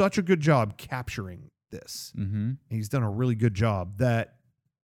such a good job capturing this. Mm-hmm. He's done a really good job that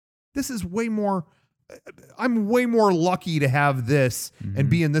this is way more. I'm way more lucky to have this and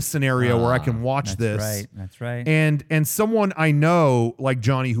be in this scenario where I can watch this. That's right. And someone I know like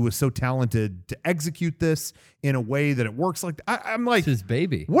Johnny, who is so talented to execute this in a way that it works. Like I'm like, It's his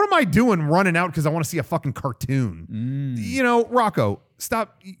baby. what am I doing running out because I want to see a fucking cartoon? Rocco,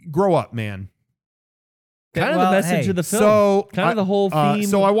 stop, grow up, man. Kind of the message of the film. So kind of the whole theme.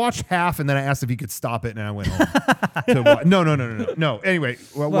 So I watched half, and then I asked if he could stop it, and I went home. No. Anyway,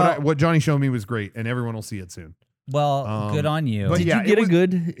 what Johnny showed me was great, and everyone will see it soon. Well, good on you. but Did yeah, you get it a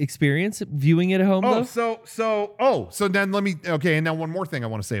good experience viewing it at home, though? So then and now one more thing I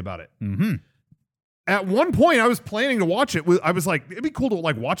want to say about it. Mm-hmm. At one point, I was planning to watch it. I was like, it'd be cool to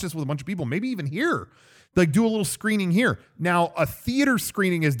like watch this with a bunch of people, maybe even here. Like do a little screening here. Now, a theater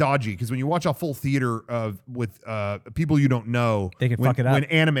screening is dodgy because when you watch a full theater with people you don't know, They can fuck it up. When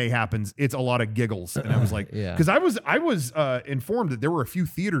anime happens, it's a lot of giggles. And I was like, Yeah. because I was informed that there were a few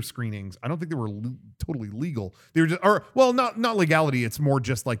theater screenings. I don't think they were totally legal. They were just, not legality. It's more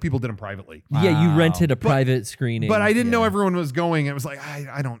just like people did them privately. Yeah, you Wow. rented a private screening. But I didn't know Yeah. everyone was going. It was like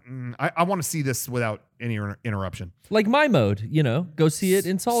I want to see this without any interruption. Like my mode, go see it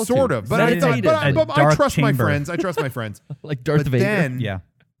in solitude. Sort of, but I Meditative. thought, I dark trust my chamber. friends. I trust my friends. like Darth But Vader. then,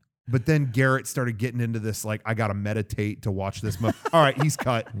 But then Garrett started getting into this. Like, I gotta meditate to watch this movie. All right, he's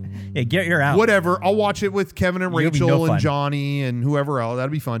cut. Yeah, Garrett, you're out. Whatever. I'll watch it with Kevin and You'll be Rachel no and fun. Johnny and whoever else.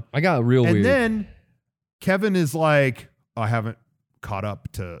 That'd be fun. I got real And weird. then Kevin is like, I haven't caught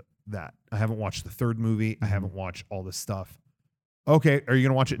up to that. I haven't watched the third movie. I haven't watched all this stuff. Okay, are you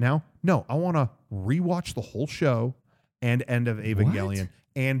gonna watch it now? No, I want to rewatch the whole show and End of Evangelion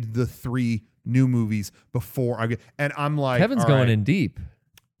and the 3 new movies before I get. And I'm like, Kevin's all going right, in deep.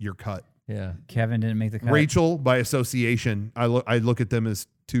 You're cut. Yeah. Kevin didn't make the cut. Rachel, by association, I look at them as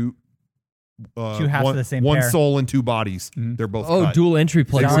two halves of the same one pair. soul and 2 bodies. They're both Oh, cut. dual entry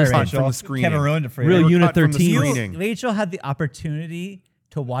They were places. cut Rachel. from the screening. Kevin ruined it for you. Real They were Unit cut from the 13. screening. Rachel had the opportunity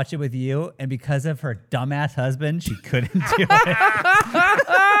to watch it with you, and because of her dumbass husband, she couldn't do it.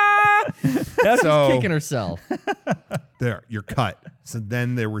 Now So- she's kicking herself. There, you're cut. So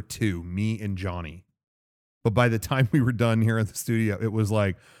then there were 2, me and Johnny. But by the time we were done here at the studio, it was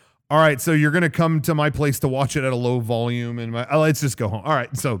like, all right, so you're going to come to my place to watch it at a low volume. And let's just go home. All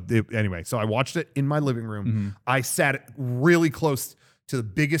right. So anyway, so I watched it in my living room. I sat really close to the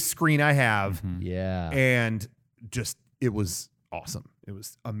biggest screen I have. Yeah. And just, it was awesome. It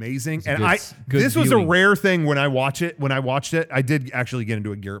was amazing. a And good this was a viewing. rare thing when I watched it. I did actually get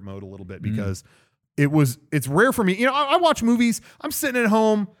into a Garrett mode a little bit because it's rare for me. You know, I watch movies. I'm sitting at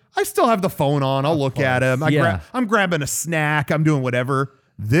home. I still have the phone on. I'll look at him. I'm grabbing a snack. I'm doing whatever.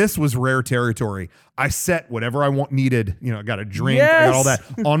 This was rare territory. I set whatever I needed. You know, I got a drink. I got all that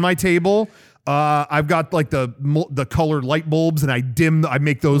on my table. I've got like the colored light bulbs, and I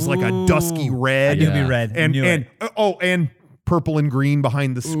make those like a dusky red. I knew it'd be red. And purple and green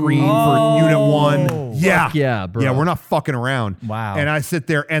behind the screen for Unit 1. Yeah. Fuck yeah, bro. Yeah, we're not fucking around. Wow. And I sit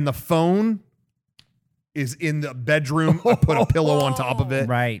there, and the phone is in the bedroom. I put a pillow on top of it.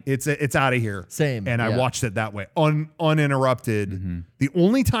 Right. It's out of here. Same, And I yeah. watched it that way, uninterrupted. The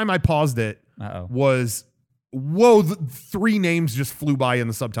only time I paused it Uh-oh. was, whoa, 3 names just flew by in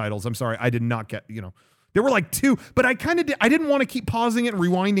the subtitles. I'm sorry, I did not get. There were like 2, but I didn't want to keep pausing it and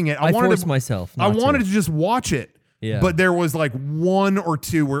rewinding it. I wanted forced to, myself. I not wanted to. to just watch it. Yeah. But there was like 1 or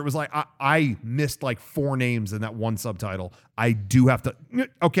 2 where it was like I missed like 4 names in that one subtitle. I do have to.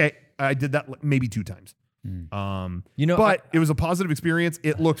 Okay, I did that maybe 2 times. But it was a positive experience.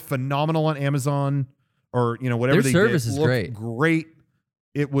 It looked phenomenal on Amazon or whatever Their they service did. is Looked great. Great.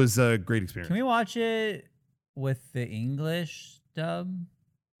 It was a great experience. Can we watch it with the English dub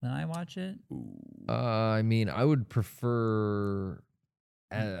when I watch it? I mean, I would prefer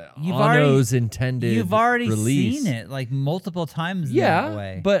You've Ano's intended You've already release. seen it like multiple times that Yeah,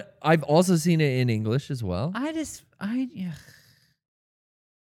 way. but I've also seen it in English as well.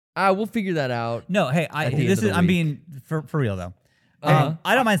 We'll figure that out. No, hey, At the end this of is the I'm week. being for real though. Uh-huh.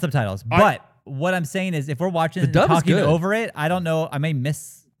 I don't mind subtitles, but what I'm saying is if we're watching The and dub is talking good. over it, I don't know, I may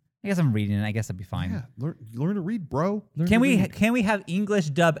miss. I guess I'm reading it. I guess I'll be fine. Yeah, learn to read, bro. Can we have English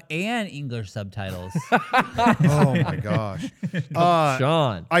dub and English subtitles? Oh my gosh.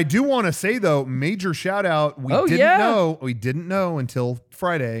 Shawn. I do want to say though, major shout out. We didn't know until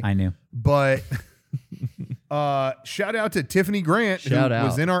Friday. I knew. But shout out to Tiffany Grant, Shout who out.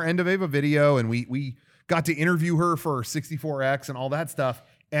 was in our End of Ava video, and we got to interview her for 64X and all that stuff.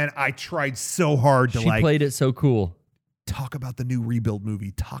 And I tried so hard to She played it so cool. talk about the new Rebuild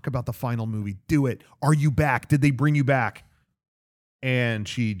movie, talk about the final movie, do it. Are you back? Did they bring you back? And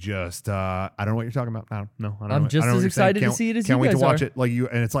she just, I don't know what you're talking about. I don't know. I'm just as excited to see it as you Can't wait to guys watch are. it. Like you,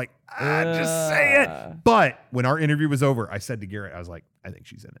 and it's like, just say it. But when our interview was over, I said to Garrett, I was like, I think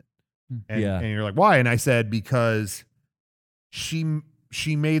she's in it. And, Yeah. and you're like, why? And I said, because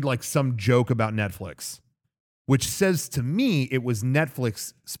she made like some joke about Netflix, which says to me it was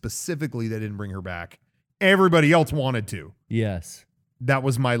Netflix specifically that didn't bring her back. Everybody else wanted to. Yes. That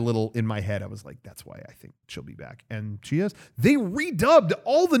was my little, in my head, I was like, that's why I think she'll be back. And she is. They redubbed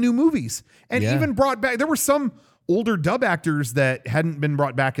all the new movies and Yeah. even brought back, there were some older dub actors that hadn't been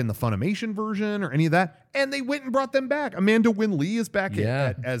brought back in the Funimation version or any of that, and they went and brought them back. Amanda Wynn Lee is back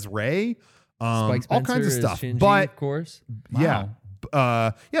as Ray. Spike All kinds of Spencer stuff. is Shinji, But of course. yeah.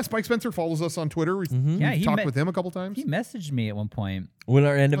 Spike Spencer follows us on Twitter. We've he talked with him a couple times. He messaged me at one point. When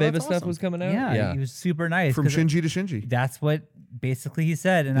our End of Oh, Ava that's stuff awesome. was coming out? Yeah, he was super nice. From 'cause Shinji to Shinji. That's what basically he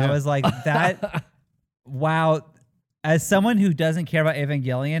said. And Yeah. I was like, that, wow. As someone who doesn't care about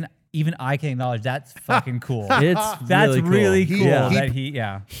Evangelion, even I can acknowledge that's fucking cool. It's That's really cool. He-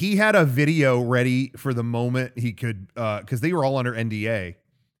 that He had a video ready for the moment he could, because they were all under NDA.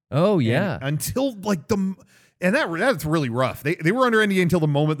 Oh, yeah. And until like that's really rough. They were under NDA until the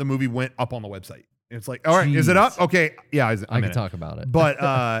moment the movie went up on the website. It's like, all right, is it up? Okay, yeah, I I'm can in it. talk about it.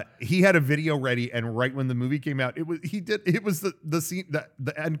 But he had a video ready, and right when the movie came out, it was the scene,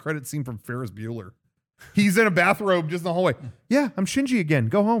 the end credit scene from Ferris Bueller. He's in a bathrobe just in the hallway. Yeah, I'm Shinji again.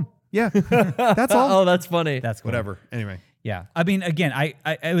 Go home. Yeah, that's all. Oh, that's funny. that's cool. Whatever. Anyway. Yeah. I mean, again,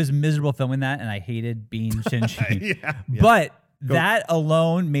 I was miserable filming that and I hated being Shinji. Yeah. But that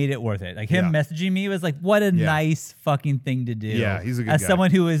alone made it worth it. Like him Yeah. messaging me was like, what a nice fucking thing to do. Yeah, he's a good as guy.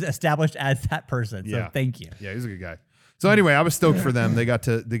 someone who is established as that person. So Yeah. thank you. Yeah, he's a good guy. So anyway, I was stoked for them. They got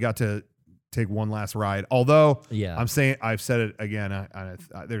to take one last ride. Although Yeah. I'm saying, I've said it again.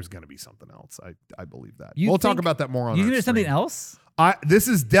 There's going to be something else. I believe that. You We'll talk think- about that more on. You our think there's something stream. else? This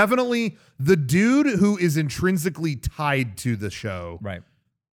is definitely the dude who is intrinsically tied to the show. Right.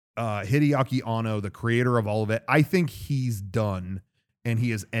 Hideaki Anno, the creator of all of it. I think he's done and he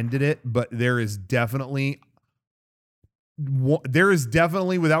has ended it. But there is definitely,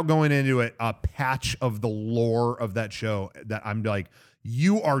 without going into it, a patch of the lore of that show that I'm like,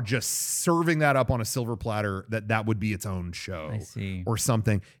 you are just serving that up on a silver platter that would be its own show. I see. Or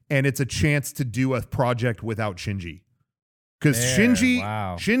something. And it's a chance to do a project without Shinji. Because There, Shinji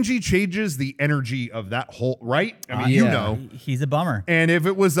wow. changes the energy of that whole, right? I mean, yeah. you know. He's a bummer. And if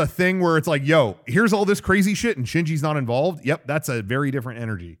it was a thing where it's like, yo, here's all this crazy shit and Shinji's not involved, yep, that's a very different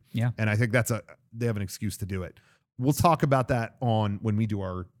energy. Yeah. And I think they have an excuse to do it. We'll talk about that when we do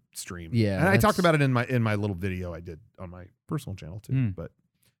our stream. Yeah, And I that's- talked about it in my little video I did on my personal channel too. But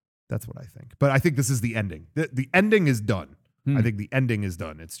that's what I think. But I think this is the ending. The ending is done. I think the ending is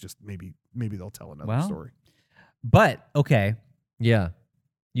done. It's just maybe they'll tell another story. But okay. Yeah.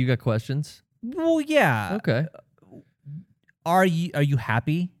 You got questions? Well, yeah. Okay. Are you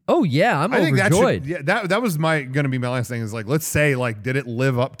happy? Oh, yeah. I'm I think overjoyed. that was going to be my last thing is like, let's say like, did it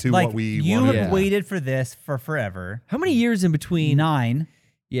live up to Like what we you wanted? have Yeah. waited for this for forever. How many years in between? 9,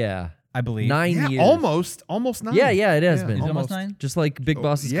 Yeah. I believe. 9 Yeah, years. almost 9. Yeah, it has Yeah, been. Is it almost 9? Just like Big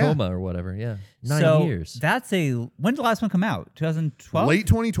Boss's yeah. Coma or whatever. Yeah. 9 so years. That's when did the last one come out? 2012? Late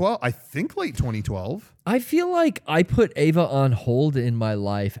 2012. I think late 2012. I feel like I put Ava on hold in my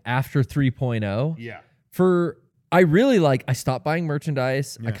life after 3.0. Yeah. I stopped buying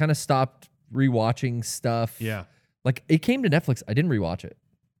merchandise. I Yeah. kind of stopped rewatching stuff. Yeah. Like it came to Netflix. I didn't rewatch it.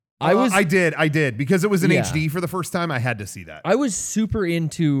 I did because it was in Yeah. HD for the first time. I had to see that. I was super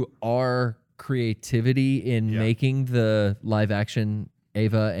into our creativity in Yeah. making the live action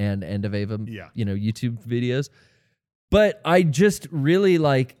Ava and End of Ava, Yeah. YouTube videos. But I just really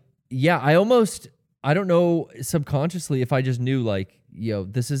I don't know subconsciously if I just knew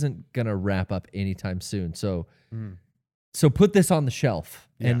this isn't going to wrap up anytime soon. So put this on the shelf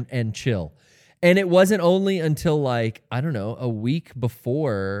and chill. And it wasn't only until I don't know, a week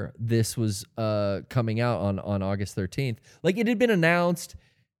before this was coming out on August 13th. Like it had been announced,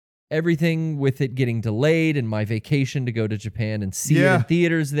 everything with it getting delayed and my vacation to go to Japan and see it in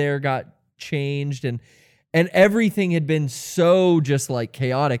theaters there got changed and everything had been so just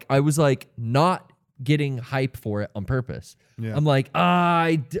chaotic. I was not getting hype for it on purpose. Yeah. I'm like,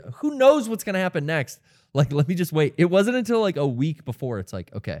 who knows what's going to happen next? Let me just wait. It wasn't until a week before it's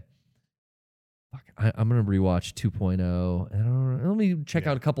okay. I'm going to rewatch 2.0. And let me check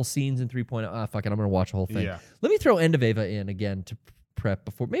out a couple scenes in 3.0. Fuck it. I'm going to watch the whole thing. Yeah. Let me throw End of Ava in again to prep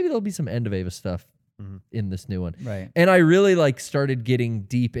before. Maybe there'll be some End of Ava stuff in this new one. Right. And I really started getting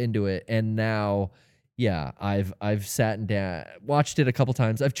deep into it. And now, I've sat and watched it a couple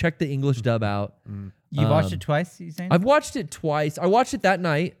times. I've checked the English dub out. You watched it twice, you saying? I've watched it twice. I watched it that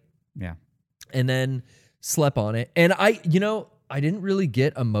night Yeah. and then slept on it. And I didn't really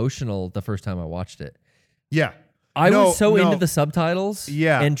get emotional the first time I watched it. Yeah. I was so into the subtitles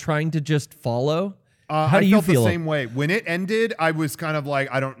Yeah. and trying to just follow. How do I you felt feel? the same way. When it ended, I was kind of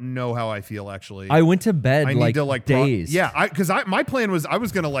I don't know how I feel actually. I went to bed I need to dazed. because my plan was I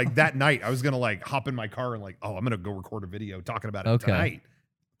was gonna that night I was gonna hop in my car and I'm gonna go record a video talking about it tonight.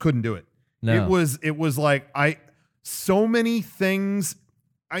 Couldn't do it. No. It was so many things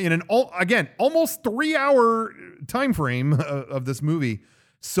in an almost 3-hour time frame of this movie,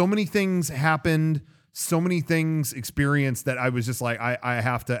 so many things happened, so many things experienced that I was just like, I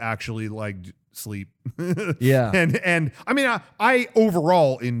have to actually like sleep. Yeah. And I mean, I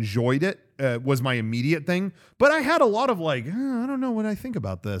overall enjoyed it, was my immediate thing, but I had a lot of like, I don't know what I think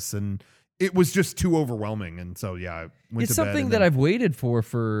about this. And it was just too overwhelming. And so, yeah, I went It's to bed something and that then- I've waited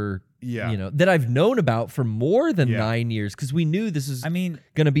for, Yeah. that I've known about for more than Yeah. 9 years, because we knew this is I mean,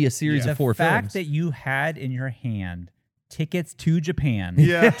 going to be a series the of 4 fact films. that you had in your hand tickets to Japan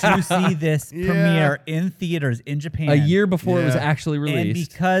Yeah. to see this Yeah. premiere in theaters in Japan a year before it was Yeah. actually and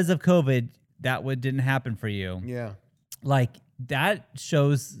released. because of COVID, that didn't happen for you. Yeah. Like that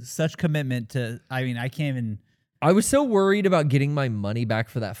shows such commitment to. I mean, I can't even. I was so worried about getting my money back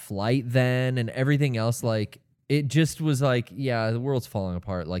for that flight then and everything else. Like, it just was like, yeah, the world's falling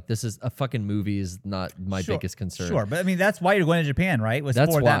apart. Like, this is a fucking movie is not my Sure, biggest concern. Sure, but I mean, that's why you're going to Japan, right? Was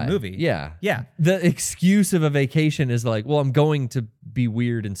That's for why. that movie. Yeah. Yeah. The excuse of a vacation is like, well, I'm going to be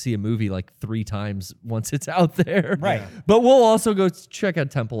weird and see a movie like 3 times once it's out there. Right. But we'll also go check out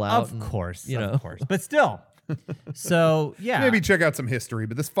Temple Out. Of and, course, you know. of course. But still. So yeah. Maybe check out some history,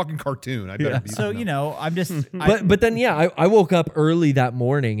 but this fucking cartoon, I better be. So you know, I'm just. But then, yeah, I woke up early that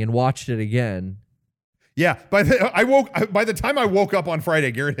morning and watched it again. Yeah, by the time I woke up on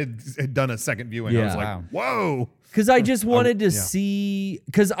Friday, Garrett had done a second viewing. I was Yeah. like, Wow. whoa. Because I just wanted to yeah. see,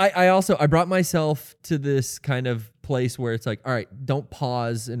 because I brought myself to this kind of place where it's like, all right, don't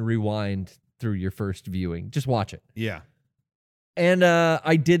pause and rewind through your first viewing. Just watch it. Yeah. And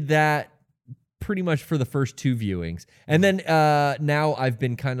I did that pretty much for the first 2 viewings. And then now I've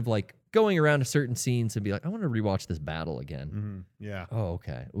been kind of like going around to certain scenes and be like, I want to rewatch this battle again. Yeah. Oh,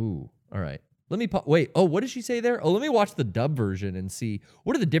 okay. Ooh, all right. Let me wait. Oh, what did she say there? Oh, let me watch the dub version and see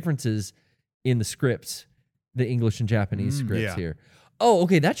what are the differences in the scripts, the English and Japanese scripts yeah. here. Oh,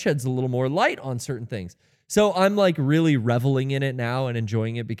 okay, that sheds a little more light on certain things. So I'm like really reveling in it now and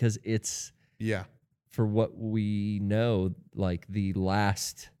enjoying it because it's, Yeah. for what we know, like the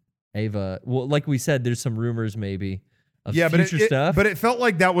last Ava. Well, like we said, there's some rumors maybe of Yeah, future stuff. But it felt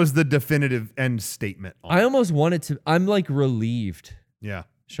like that was the definitive end statement. on I it. almost wanted to. I'm like relieved, Yeah.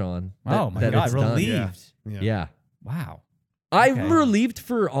 Sean. Oh my that God, it's done. relieved. Yeah. Wow. I'm Okay. relieved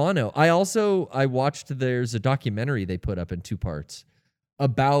for Ano. I watched, there's a documentary they put up in 2 parts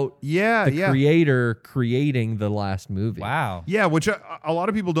about Yeah. the Yeah. creator creating the last movie. Wow. Yeah, which a lot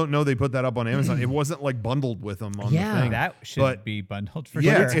of people don't know they put that up on Amazon. It wasn't like bundled with them on Yeah. the thing. That should But- be bundled for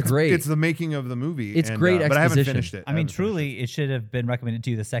Yeah, sure. it's great. It's the making of the movie. It's and, great but I haven't exposition. finished it. I mean, haven't finished truly, it should have been recommended to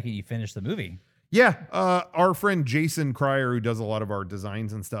you the second you finish the movie. it. Yeah, our friend Jason Cryer, who does a lot of our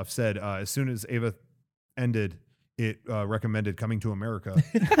designs and stuff, said as soon as Ava ended, it recommended Coming to America,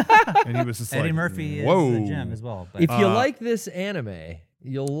 and he was just Eddie like, Murphy "Whoa." is the gem as well. But If you like this anime,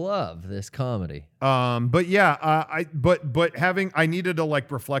 you'll love this comedy. But yeah, I needed to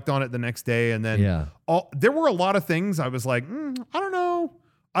like reflect on it the next day, and then Yeah. there were a lot of things I was like, I don't know.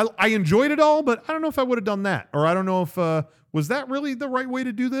 I enjoyed it all, but I don't know if I would have done that, or I don't know if was that really the right way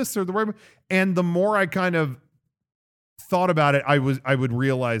to do this, or the right. And the more I kind of thought about it, I would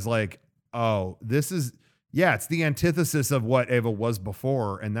realize like, oh, this is. Yeah, it's the antithesis of what Ava was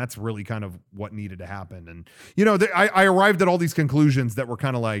before, and that's really kind of what needed to happen. And you know, I arrived at all these conclusions that were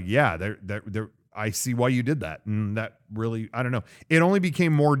kind of like, yeah, they're I see why you did that, and that really, I don't know. It only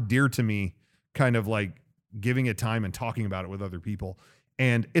became more dear to me, kind of like giving it time and talking about it with other people.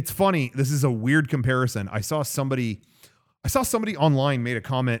 And it's funny. This is a weird comparison. I saw somebody online made a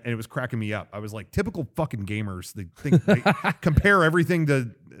comment, and it was cracking me up. I was like, typical fucking gamers. They compare everything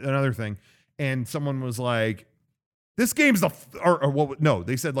to another thing. And someone was like, this game's they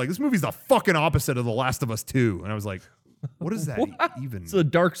said like, this movie's the fucking opposite of The Last of Us 2. And I was like, what is that even? It's the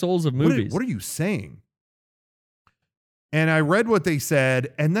Dark Souls of What movies. are you saying? And I read what they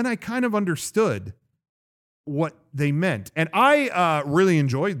said, and then I kind of understood what they meant. And I really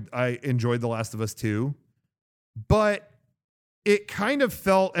enjoyed The Last of Us 2, but it kind of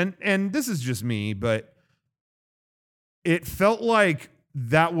felt, and this is just me, but it felt like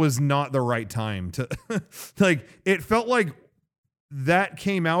that was not the right time to like, it felt like that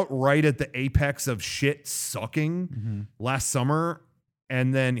came out right at the apex of shit sucking last summer.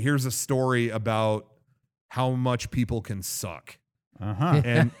 And then here's a story about how much people can suck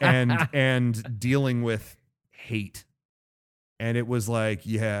and dealing with hate. And it was like,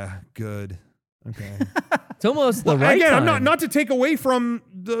 yeah, good. Okay. It's almost the right Again, time. I'm not to take away from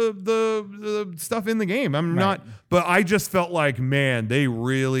the stuff in the game. I'm not, but I just felt like, man, they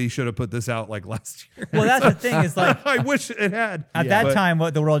really should have put this out like last year. Well, that's the thing. Is like I wish it had. at that time,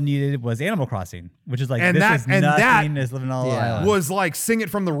 what the world needed was Animal Crossing, which is like this is nothing. Is living on an island. Was like sing it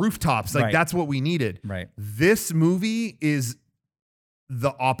from the rooftops. Like that's what we needed. Right. This movie is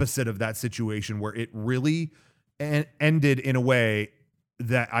the opposite of that situation where it really ended in a way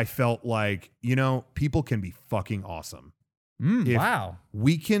that I felt like, you know, people can be fucking awesome. Wow.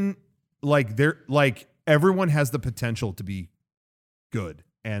 We can everyone has the potential to be good.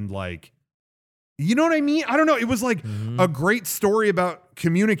 And like, you know what I mean? I don't know. It was like a great story about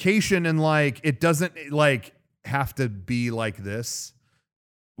communication and like, it doesn't like have to be like this.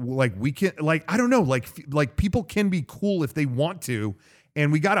 Like we can, like, I don't know, like people can be cool if they want to.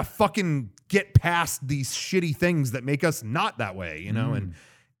 And we got to fucking get past these shitty things that make us not that way, you know? And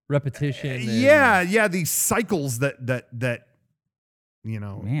repetition. Yeah. These cycles that, you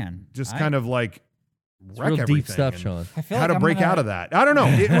know, man, just kind of like wreck real everything. Deep stuff, and Shawn. I feel how like to break out of that. I don't know.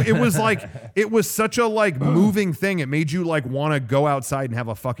 It was like, it was such a like moving thing. It made you like want to go outside and have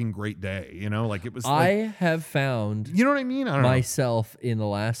a fucking great day, you know? Like it was like, I have found you know what I mean? I don't myself in the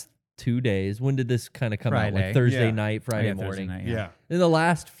last 2 days. When did this kind of come out? Like Friday. Thursday night, Friday Thursday morning. night, know. Yeah. In the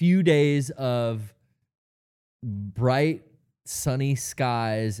last few days of bright, sunny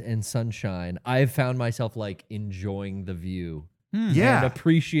skies and sunshine, I've found myself like enjoying the view Yeah. and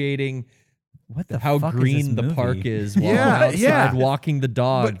appreciating What the how fuck is green this the park movie? is while Yeah, I'm outside yeah. walking the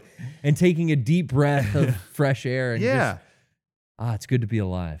dog and taking a deep breath of fresh air. And Yeah. just, it's good to be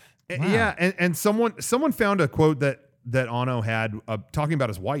alive. Yeah. And someone found a quote that Ono had talking about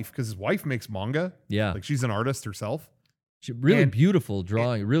his wife, because his wife makes manga. Yeah. Like she's an artist herself. Really And- beautiful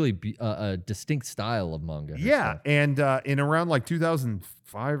drawing, really a distinct style of manga. Yeah. And in around like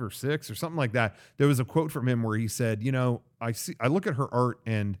 2005 or 6 or something like that, there was a quote from him where he said, you know, I look at her art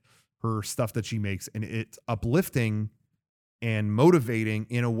and her stuff that she makes, and it's uplifting and motivating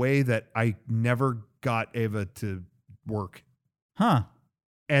in a way that I never got Eva to work. Huh.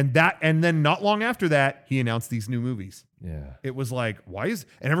 And then not long after that, he announced these new movies. Yeah. It was like, and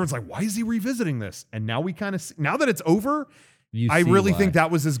everyone's like, why is he revisiting this? And now we kind of, now that it's over, I really think that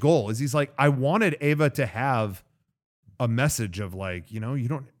was his goal. Is he's like, I wanted Ava to have a message of like, you know, you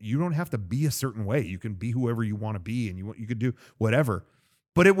don't have to be a certain way. You can be whoever you want to be, and you could do whatever.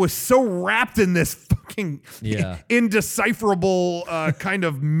 But it was so wrapped in this fucking indecipherable kind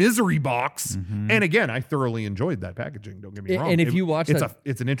of misery box. And again, I thoroughly enjoyed that packaging. Don't get me wrong. And if you watch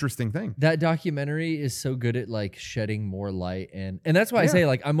it's an interesting thing. that documentary is so good at like shedding more light, and that's why I say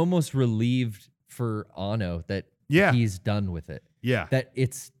like I'm almost relieved for Ano that he's done with it. Yeah. That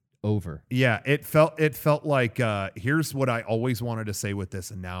it's over. Yeah. It felt like here's what I always wanted to say with this,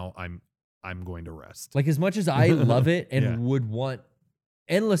 and now I'm going to rest. Like as much as I love it and would want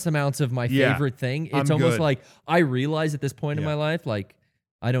endless amounts of my favorite thing, it's I'm almost good. like I realize at this point in my life, like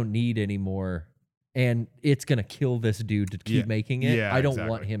I don't need any more, and it's gonna kill this dude to keep making it. Yeah, I don't exactly.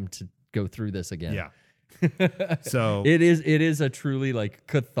 want him to go through this again. Yeah. So it is a truly like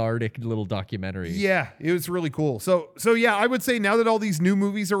cathartic little documentary. yeah, it was really cool. So yeah, I would say now that all these new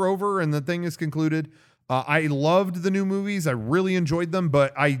movies are over and the thing is concluded, I loved the new movies. I really enjoyed them,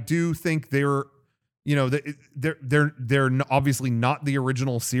 but I do think they're, you know, they're obviously not the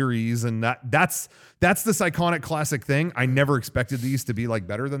original series, and that's this iconic classic thing. I never expected these to be like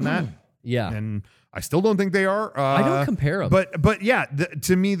better than that. Yeah. And I still don't think they are. I don't compare them. But yeah,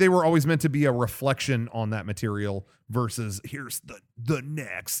 to me, they were always meant to be a reflection on that material versus here's the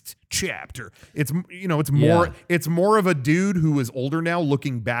next chapter. It's, you know, it's more of a dude who is older now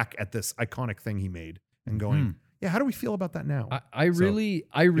looking back at this iconic thing he made and going, yeah, how do we feel about that now? I really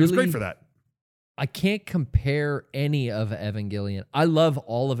it was great for that. I can't compare any of Evangelion. I love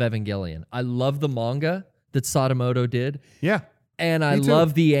all of Evangelion. I love the manga that Sadamoto did. Yeah. And I Me too.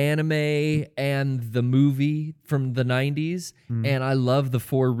 love the anime and the movie from the 90s. And I love the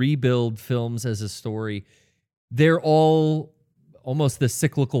 4 Rebuild films as a story. They're all almost the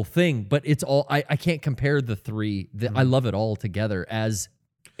cyclical thing, but it's all, I can't compare the 3. I love it all together as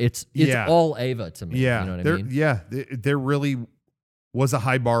it's all Ava to me. Yeah. You know what I mean? Yeah. There really was a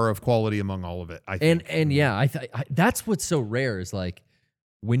high bar of quality among all of it, I think. And yeah, that's what's so rare is like,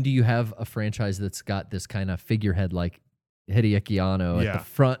 when do you have a franchise that's got this kind of figurehead like Hideaki Anno at the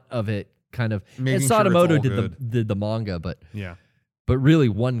front of it, kind of? Making and sure it's Sadamoto all did the manga, but yeah. But really,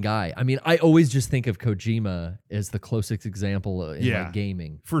 one guy. I mean, I always just think of Kojima as the closest example in like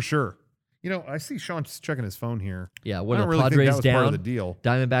gaming. For sure. You know, I see Shawn checking his phone here. Yeah, what I are don't the really think Padres that was down? part of the deal.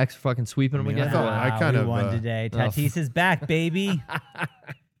 Diamondbacks fucking sweeping them I again. thought- I kind we of, won today. Tatis is back, baby.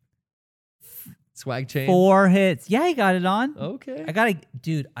 Swag chain. 4 hits. Yeah, he got it on. Okay.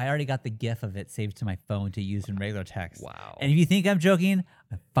 I already got the GIF of it saved to my phone to use in regular text. Wow. And if you think I'm joking,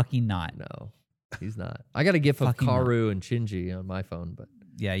 I'm fucking not. No, he's not. I got a gif of Fucking not. Karu and Shinji on my phone, but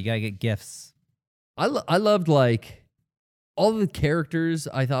Yeah, you gotta get GIFs. I loved like all the characters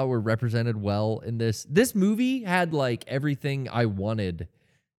I thought were represented well in this. This movie had like everything I wanted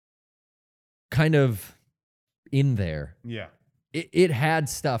kind of in there. Yeah. It had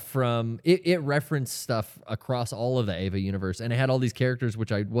stuff from it referenced stuff across all of the Ava universe, and it had all these characters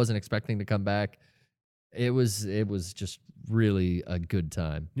which I wasn't expecting to come back. It was just really a good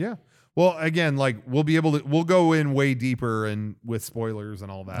time. Yeah. Well, again, like we'll go in way deeper and with spoilers and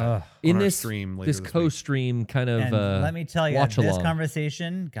all that on In our this stream later this this week. co-stream kind of And let me tell you, watch this along.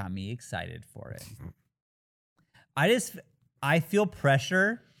 conversation got me excited for it. I feel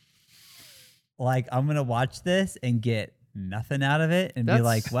pressure. Like I'm gonna watch this and get nothing out of it and be That's-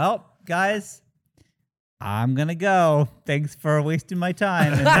 like, well, guys, I'm gonna go. Thanks for wasting my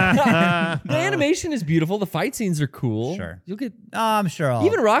time. the animation is beautiful. The fight scenes are cool. Sure. You'll get I'm sure I'll.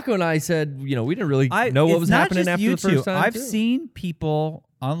 even Rocco and I said, we didn't really know what it's was not happening just after you the first two. time. I've too. seen people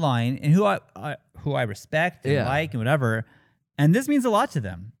online and who I respect and Yeah. like and whatever, and this means a lot to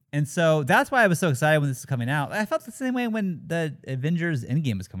them. And so that's why I was so excited when this is coming out. I felt the same way when the Avengers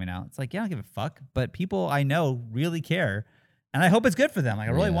Endgame was coming out. It's like, yeah, I don't give a fuck, but people I know really care, and I hope it's good for them. Like,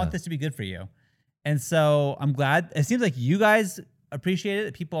 I really Yeah. want this to be good for you. And so I'm glad. It seems like you guys appreciate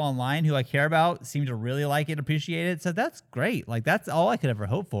it. People online who I care about seem to really like it, appreciate it. So that's great. Like, that's all I could ever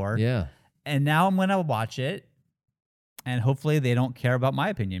hope for. Yeah. And now I'm gonna watch it, and hopefully they don't care about my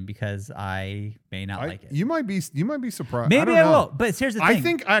opinion because I may not like it. You might be surprised. Maybe don't I know. will. But here's the thing. I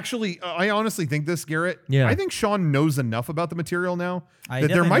think actually, I honestly think this, Garrett. Yeah. I think Shawn knows enough about the material now I that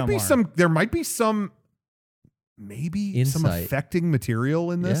there definitely might know be more. some maybe some Insight. affecting material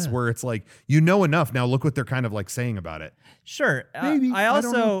in this Yeah. where it's like, enough. Now look what they're kind of like saying about it. Sure. Maybe. I I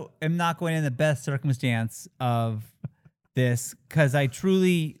don't know. also am not going in the best circumstance of this because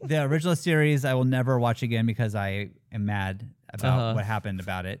the original series I will never watch again because I am mad about what happened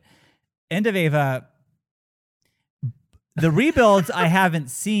about it. End of Ava. The rebuilds I haven't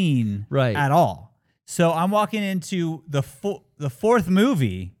seen Right. at all. So I'm walking into the fourth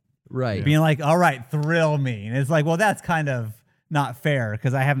movie Right. being like, all right, thrill me. And it's like, well, that's kind of not fair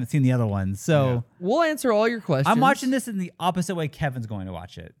because I haven't seen the other ones. So We'll answer all your questions. I'm watching this in the opposite way Kevin's going to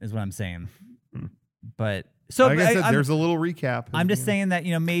watch it, is what I'm saying. But so Like I said, I'm, there's a little recap. I'm just saying that,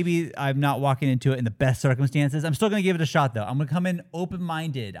 maybe I'm not walking into it in the best circumstances. I'm still going to give it a shot, though. I'm going to come in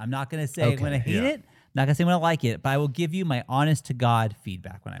open-minded. I'm not going to say I'm going to hate it. Not going to say I'm going to like it, but I will give you my honest-to-God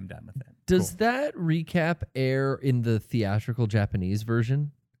feedback when I'm done with it. Does that recap air in the theatrical Japanese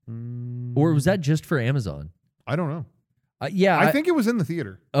version? Or was that just for Amazon? I don't know. Yeah. I think it was in the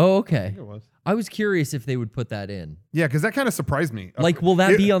theater. Oh, I okay. think it was. I was curious if they would put that in. Yeah, because that kind of surprised me. Like, will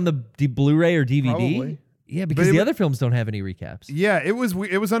that It- be on the Blu-ray or DVD? Probably. Yeah, because it the wa- other films don't have any recaps. Yeah, it was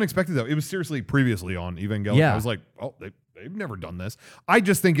unexpected though. It was seriously previously on Evangelion. Yeah. I was like, oh, they've never done this. I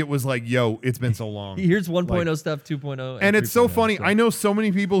just think it was like, yo, it's been so long. Here's 1.0 Like- stuff, 2.0. And it's so 3.0, funny. I know so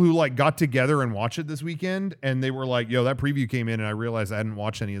many people who like got together and watched it this weekend, and they were like, "Yo, that preview came in, and I realized I hadn't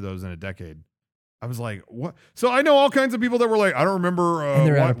watched any of those in a decade." I was like, "What?" So I know all kinds of people that were like, "I don't remember. And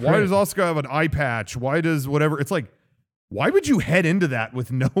they're out of Why print. does Oscar have an eye patch? Why does whatever?" It's like, why would you head into that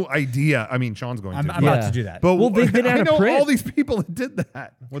with no idea? I mean, Sean's going I'm to. about Yeah. to do that. But Well, they've been out I of know print. all these people that did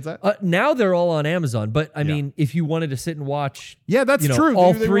that. What's that? now they're all on Amazon, but I Yeah. mean, if you wanted to sit and watch, Yeah, that's true.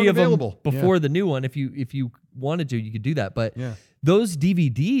 all They three weren't of them available. before the new one, if you wanted to, you could do that. But Yeah. those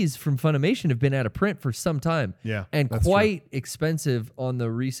DVDs from Funimation have been out of print for some time, Yeah, and that's true. quite expensive on the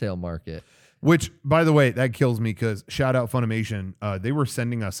resale market. Which, by the way, that kills me because shout out Funimation. They were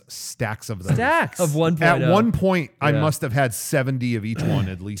sending us stacks of those. Stacks. Of 1.0. At one point, I Yeah. must have had 70 of each one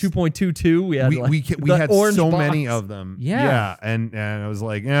at least. 2.22. We had we the had orange so box. many of them. Yeah. and I was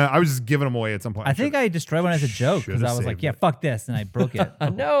like, I was just giving them away at some point. I think I destroyed one as a joke because Should've I was like, saved yeah, it. fuck this. And I broke it.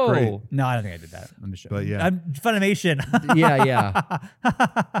 No. Great. No, I don't think I did that. I'm just But yeah. I'm Funimation. Yeah.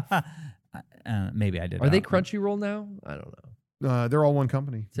 Maybe I did. Are I they don't know. Crunchyroll now? I don't know. they're all one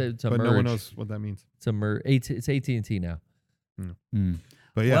company, It's a but merge. no one knows what that means. It's a merge. It's AT&T now.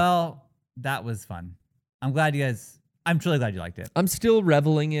 But yeah, Well, that was fun. I'm glad you guys. I'm truly glad you liked it. I'm still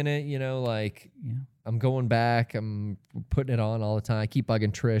reveling in it. Like Yeah. I'm going back. I'm putting it on all the time. I keep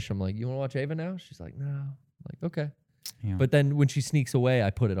bugging Trish. I'm like, you want to watch Ava now? She's like, no. I'm like, okay. Yeah. But then when she sneaks away, I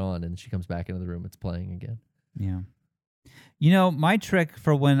put it on, and she comes back into the room. It's playing again. Yeah. My trick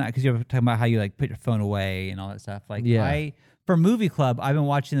for because you were talking about how you like put your phone away and all that stuff. Like Yeah. for movie club, I've been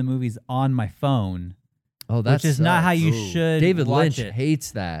watching the movies on my phone Oh, that which is not how you Ooh. should. David watch Lynch it.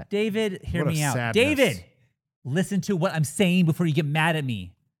 hates that. David, hear What a me out. sadness. David, listen to what I'm saying before you get mad at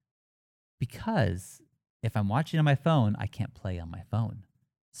me. Because if I'm watching on my phone, I can't play on my phone.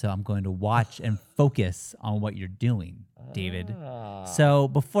 So I'm going to watch and focus on what you're doing, David. So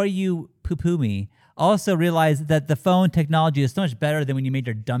before you poo-poo me, also realize that the phone technology is so much better than when you made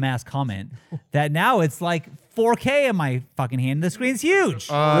your dumbass comment that now it's like 4K in my fucking hand. The screen's huge.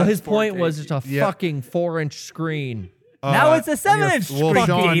 Well, his point was it's a Yeah. fucking 4-inch screen. Now it's a on your- 7-inch well, screen,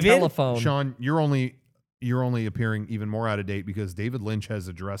 Shawn, David. Telephone. Sean, you're only appearing even more out of date because David Lynch has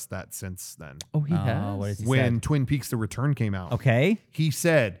addressed that since then. Oh, he has. What does he When say? Twin Peaks: The Return came out, Okay. he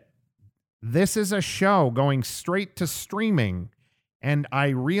said, "This is a show going straight to streaming, and I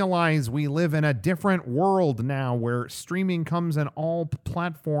realize we live in a different world now where streaming comes in all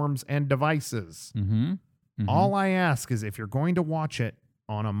platforms and devices. Mm-hmm. All I ask is if you're going to watch it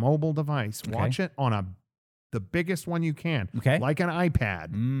on a mobile device, Okay. watch it on the biggest one you can, Okay. like an iPad,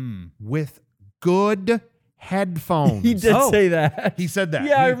 Mm. with good headphones." He did Oh. say that. He said that.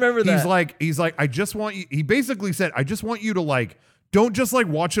 Yeah, I remember that. He's like, I just want you. He basically said, I just want you to like, don't just like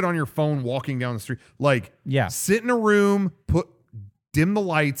watch it on your phone walking down the street. Like, Yeah. sit in a room, dim the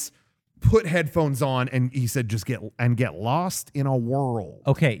lights, put headphones on, and he said, just get lost in a world.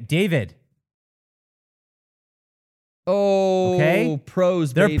 Okay, David. Oh, Okay.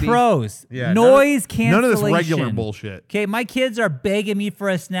 pros, They're baby. pros. Yeah, Noise None of this cancellation. regular bullshit. Okay, my kids are begging me for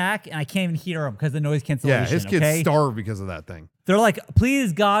a snack, and I can't even hear them because of the noise cancellation. Yeah, his kids okay? starve because of that thing. They're like,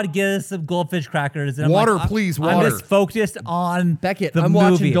 please, God, get us some goldfish crackers. And I'm Water, like, please, I'm water. just focused on Beckett, the I'm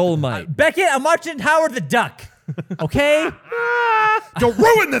movie. watching Dolomite. Beckett, I'm watching Howard the Duck. Okay? Don't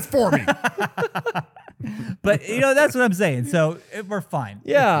ruin this for me. But, that's what I'm saying. So we're fine.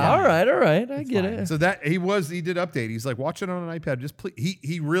 Yeah, all right. I get fine. it. So he did update. He's like, watch it on an iPad. Just please.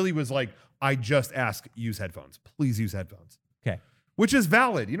 He really was like, I just ask, use headphones. Please use headphones. Okay. Which is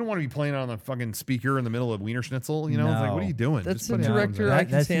valid. You don't want to be playing on the fucking speaker in the middle of Wiener Schnitzel. It's like, No. what are you doing? That's Just the put headphones director on. I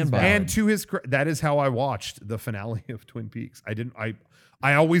can that stand seems by. valid. And to his that is how I watched the finale of Twin Peaks.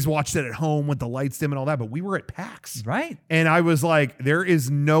 I always watched it at home with the lights dim and all that, but we were at PAX. Right. And I was like, there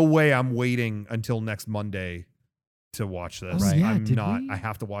is no way I'm waiting until next Monday to watch this. Oh, yeah, I'm did not. we? I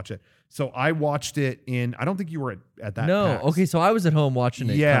have to watch it. So I watched it I don't think you were at that No, PAX. okay, so I was at home watching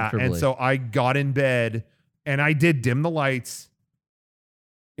it Yeah, comfortably. and so I got in bed and I did dim the lights,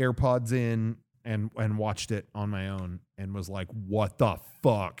 AirPods in, and watched it on my own and was like, what the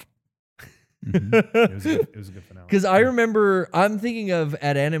fuck? It was a good finale. Because I remember, I'm thinking of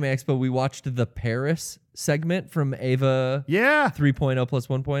at Anime Expo, we watched the Paris segment from Ava Yeah. 3.0 plus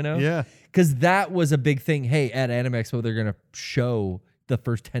 1.0. Yeah. Because that was a big thing. Hey, at Anime Expo, they're going to show the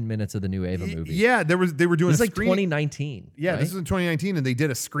first 10 minutes of the new Ava movie. Yeah, they were doing It was a like screening. 2019. Yeah, right? this was in 2019, and they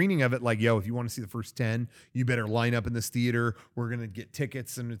did a screening of it. Like, yo, if you want to see the first 10, you better line up in this theater. We're gonna get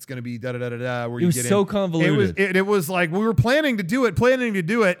tickets, and it's gonna be da da da da da. Where It you was get so in. convoluted. It was like we were planning to do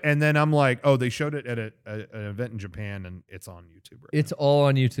it, and then I'm like, oh, they showed it at an event in Japan, and it's on YouTube. Right It's all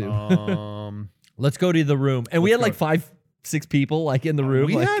on YouTube. now. Let's go to the room. And we had Let's like 5-6 people like in the room.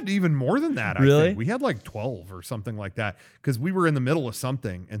 We like, had even more than that. I Really? think. We had like 12 or something like that because we were in the middle of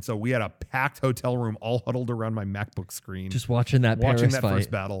something, and so we had a packed hotel room all huddled around my MacBook screen, just watching that watching Paris that fight. first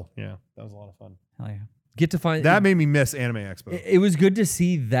battle. Yeah, that was a lot of fun. Hell yeah. Get to find That made me miss Anime Expo. It was good to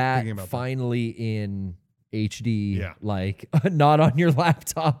see that Thinking about that. finally in HD, Yeah. like not on your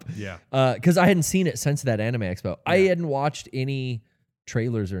laptop. Yeah. Because I hadn't seen it since that Anime Expo. I Yeah. hadn't watched any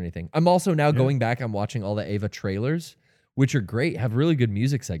trailers or anything. I'm also now going back. I'm watching all the Ava trailers, which are great. Have really good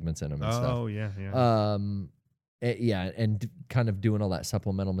music segments in them and Oh yeah. yeah, and kind of doing all that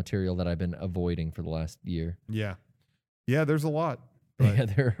supplemental material that I've been avoiding for the last year. Yeah. There's a lot. But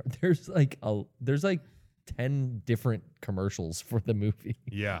Yeah, there's like 10 different commercials for the movie.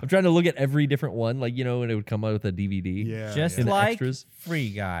 yeah. I'm trying to look at every different one, like, when it would come out with a DVD. Yeah. Just And the like extras. Free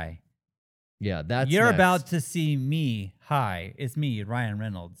Guy. Yeah, that's You're next. about to see me. Hi, it's me, Ryan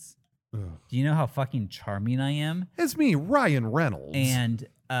Reynolds. Ugh. Do you know how fucking charming I am? It's me, Ryan Reynolds. And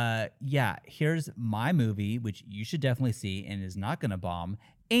yeah, here's my movie, which you should definitely see and is not going to bomb,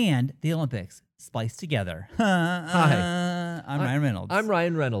 and the Olympics spliced together. Hi. I'm Ryan Reynolds. I'm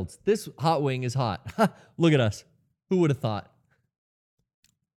Ryan Reynolds. This hot wing is hot. Look at us. Who would have thought?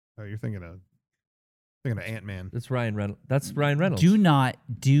 Oh, you're thinking of Ant-Man. That's Ryan Reynolds. That's Ryan Reynolds. Do not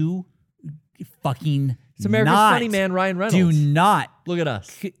do fucking. It's America's not, funny man, Ryan Reynolds. Do not Look at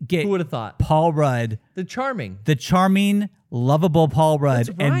us. get Who would have thought? Paul Rudd, The charming. the charming, lovable Paul Rudd,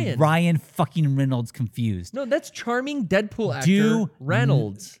 That's Ryan. and Ryan fucking Reynolds confused. No, that's charming Deadpool actor Do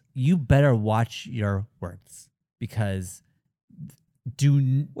Reynolds. You better watch your words because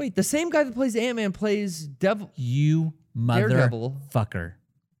Wait, the same guy that plays Ant-Man plays Devil. You Daredevil. motherfucker.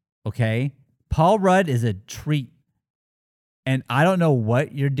 Okay? Paul Rudd is a treat. And I don't know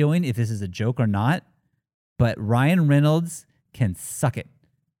what you're doing, if this is a joke or not, but Ryan Reynolds can suck it.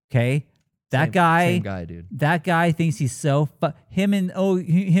 Okay? Same guy, dude. That guy thinks he's so him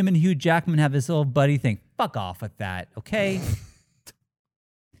and Hugh Jackman have this little buddy thing. Fuck off with that, okay?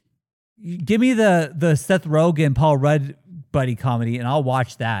 Give me the Seth Rogen, Paul Rudd buddy comedy, and I'll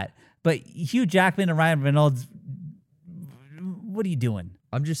watch that. But Hugh Jackman and Ryan Reynolds, what are you doing?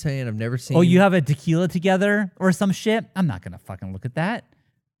 I'm just saying, I've never seen. Oh, you have a tequila together or some shit? I'm not gonna fucking look at that.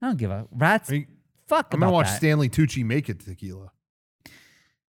 I don't give a rat's. Fuck. I'm gonna watch that. Stanley Tucci make it tequila.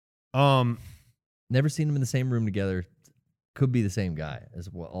 Never seen them in the same room together. Could be the same guy. Is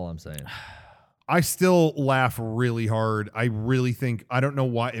all I'm saying. I still laugh really hard. I really think, I don't know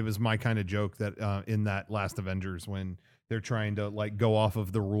why it was my kind of joke that in that last Avengers when they're trying to like go off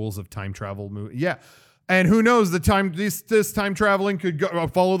of the rules of time travel movie. Yeah. And who knows, this time traveling could go,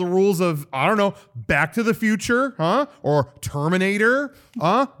 follow the rules of, I don't know, Back to the Future, huh? Or Terminator,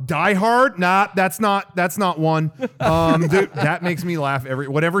 Die Hard. Nah, that's not one. Dude, that makes me laugh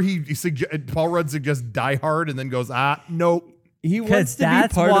whatever Paul Rudd suggests Die Hard and then goes, nope. He wants to be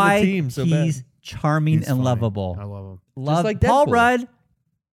part of the team so he's bad. charming He's and funny. lovable. I love him. Love like Paul Deadpool. Rudd.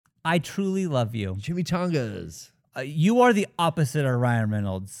 I truly love you. Chimichangas. You are the opposite of Ryan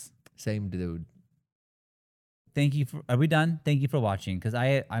Reynolds. Same dude. Are we done? Thank you for watching, because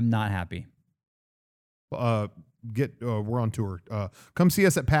I'm not happy. We're on tour. Come see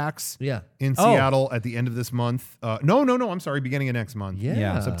us at PAX. Yeah. In Seattle at the end of this month. No. I'm sorry. Beginning of next month.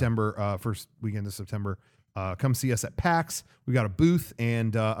 Yeah. September, first weekend of September. Come see us at PAX. We got a booth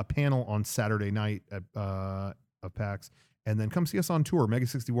and a panel on Saturday night at PAX. And then come see us on tour,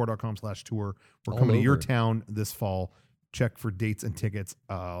 mega64.com/tour. We're All coming to your over. town this fall. Check for dates and tickets.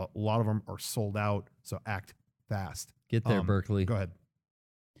 A lot of them are sold out, so act fast. Get there, Berkeley. Go ahead.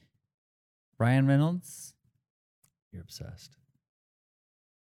 Ryan Reynolds, You're obsessed.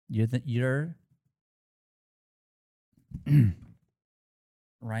 you're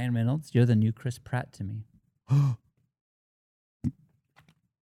Ryan Reynolds, you're the new Chris Pratt to me.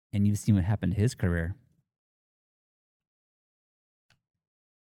 And you've seen what happened to his career.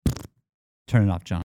 Turn it off, John.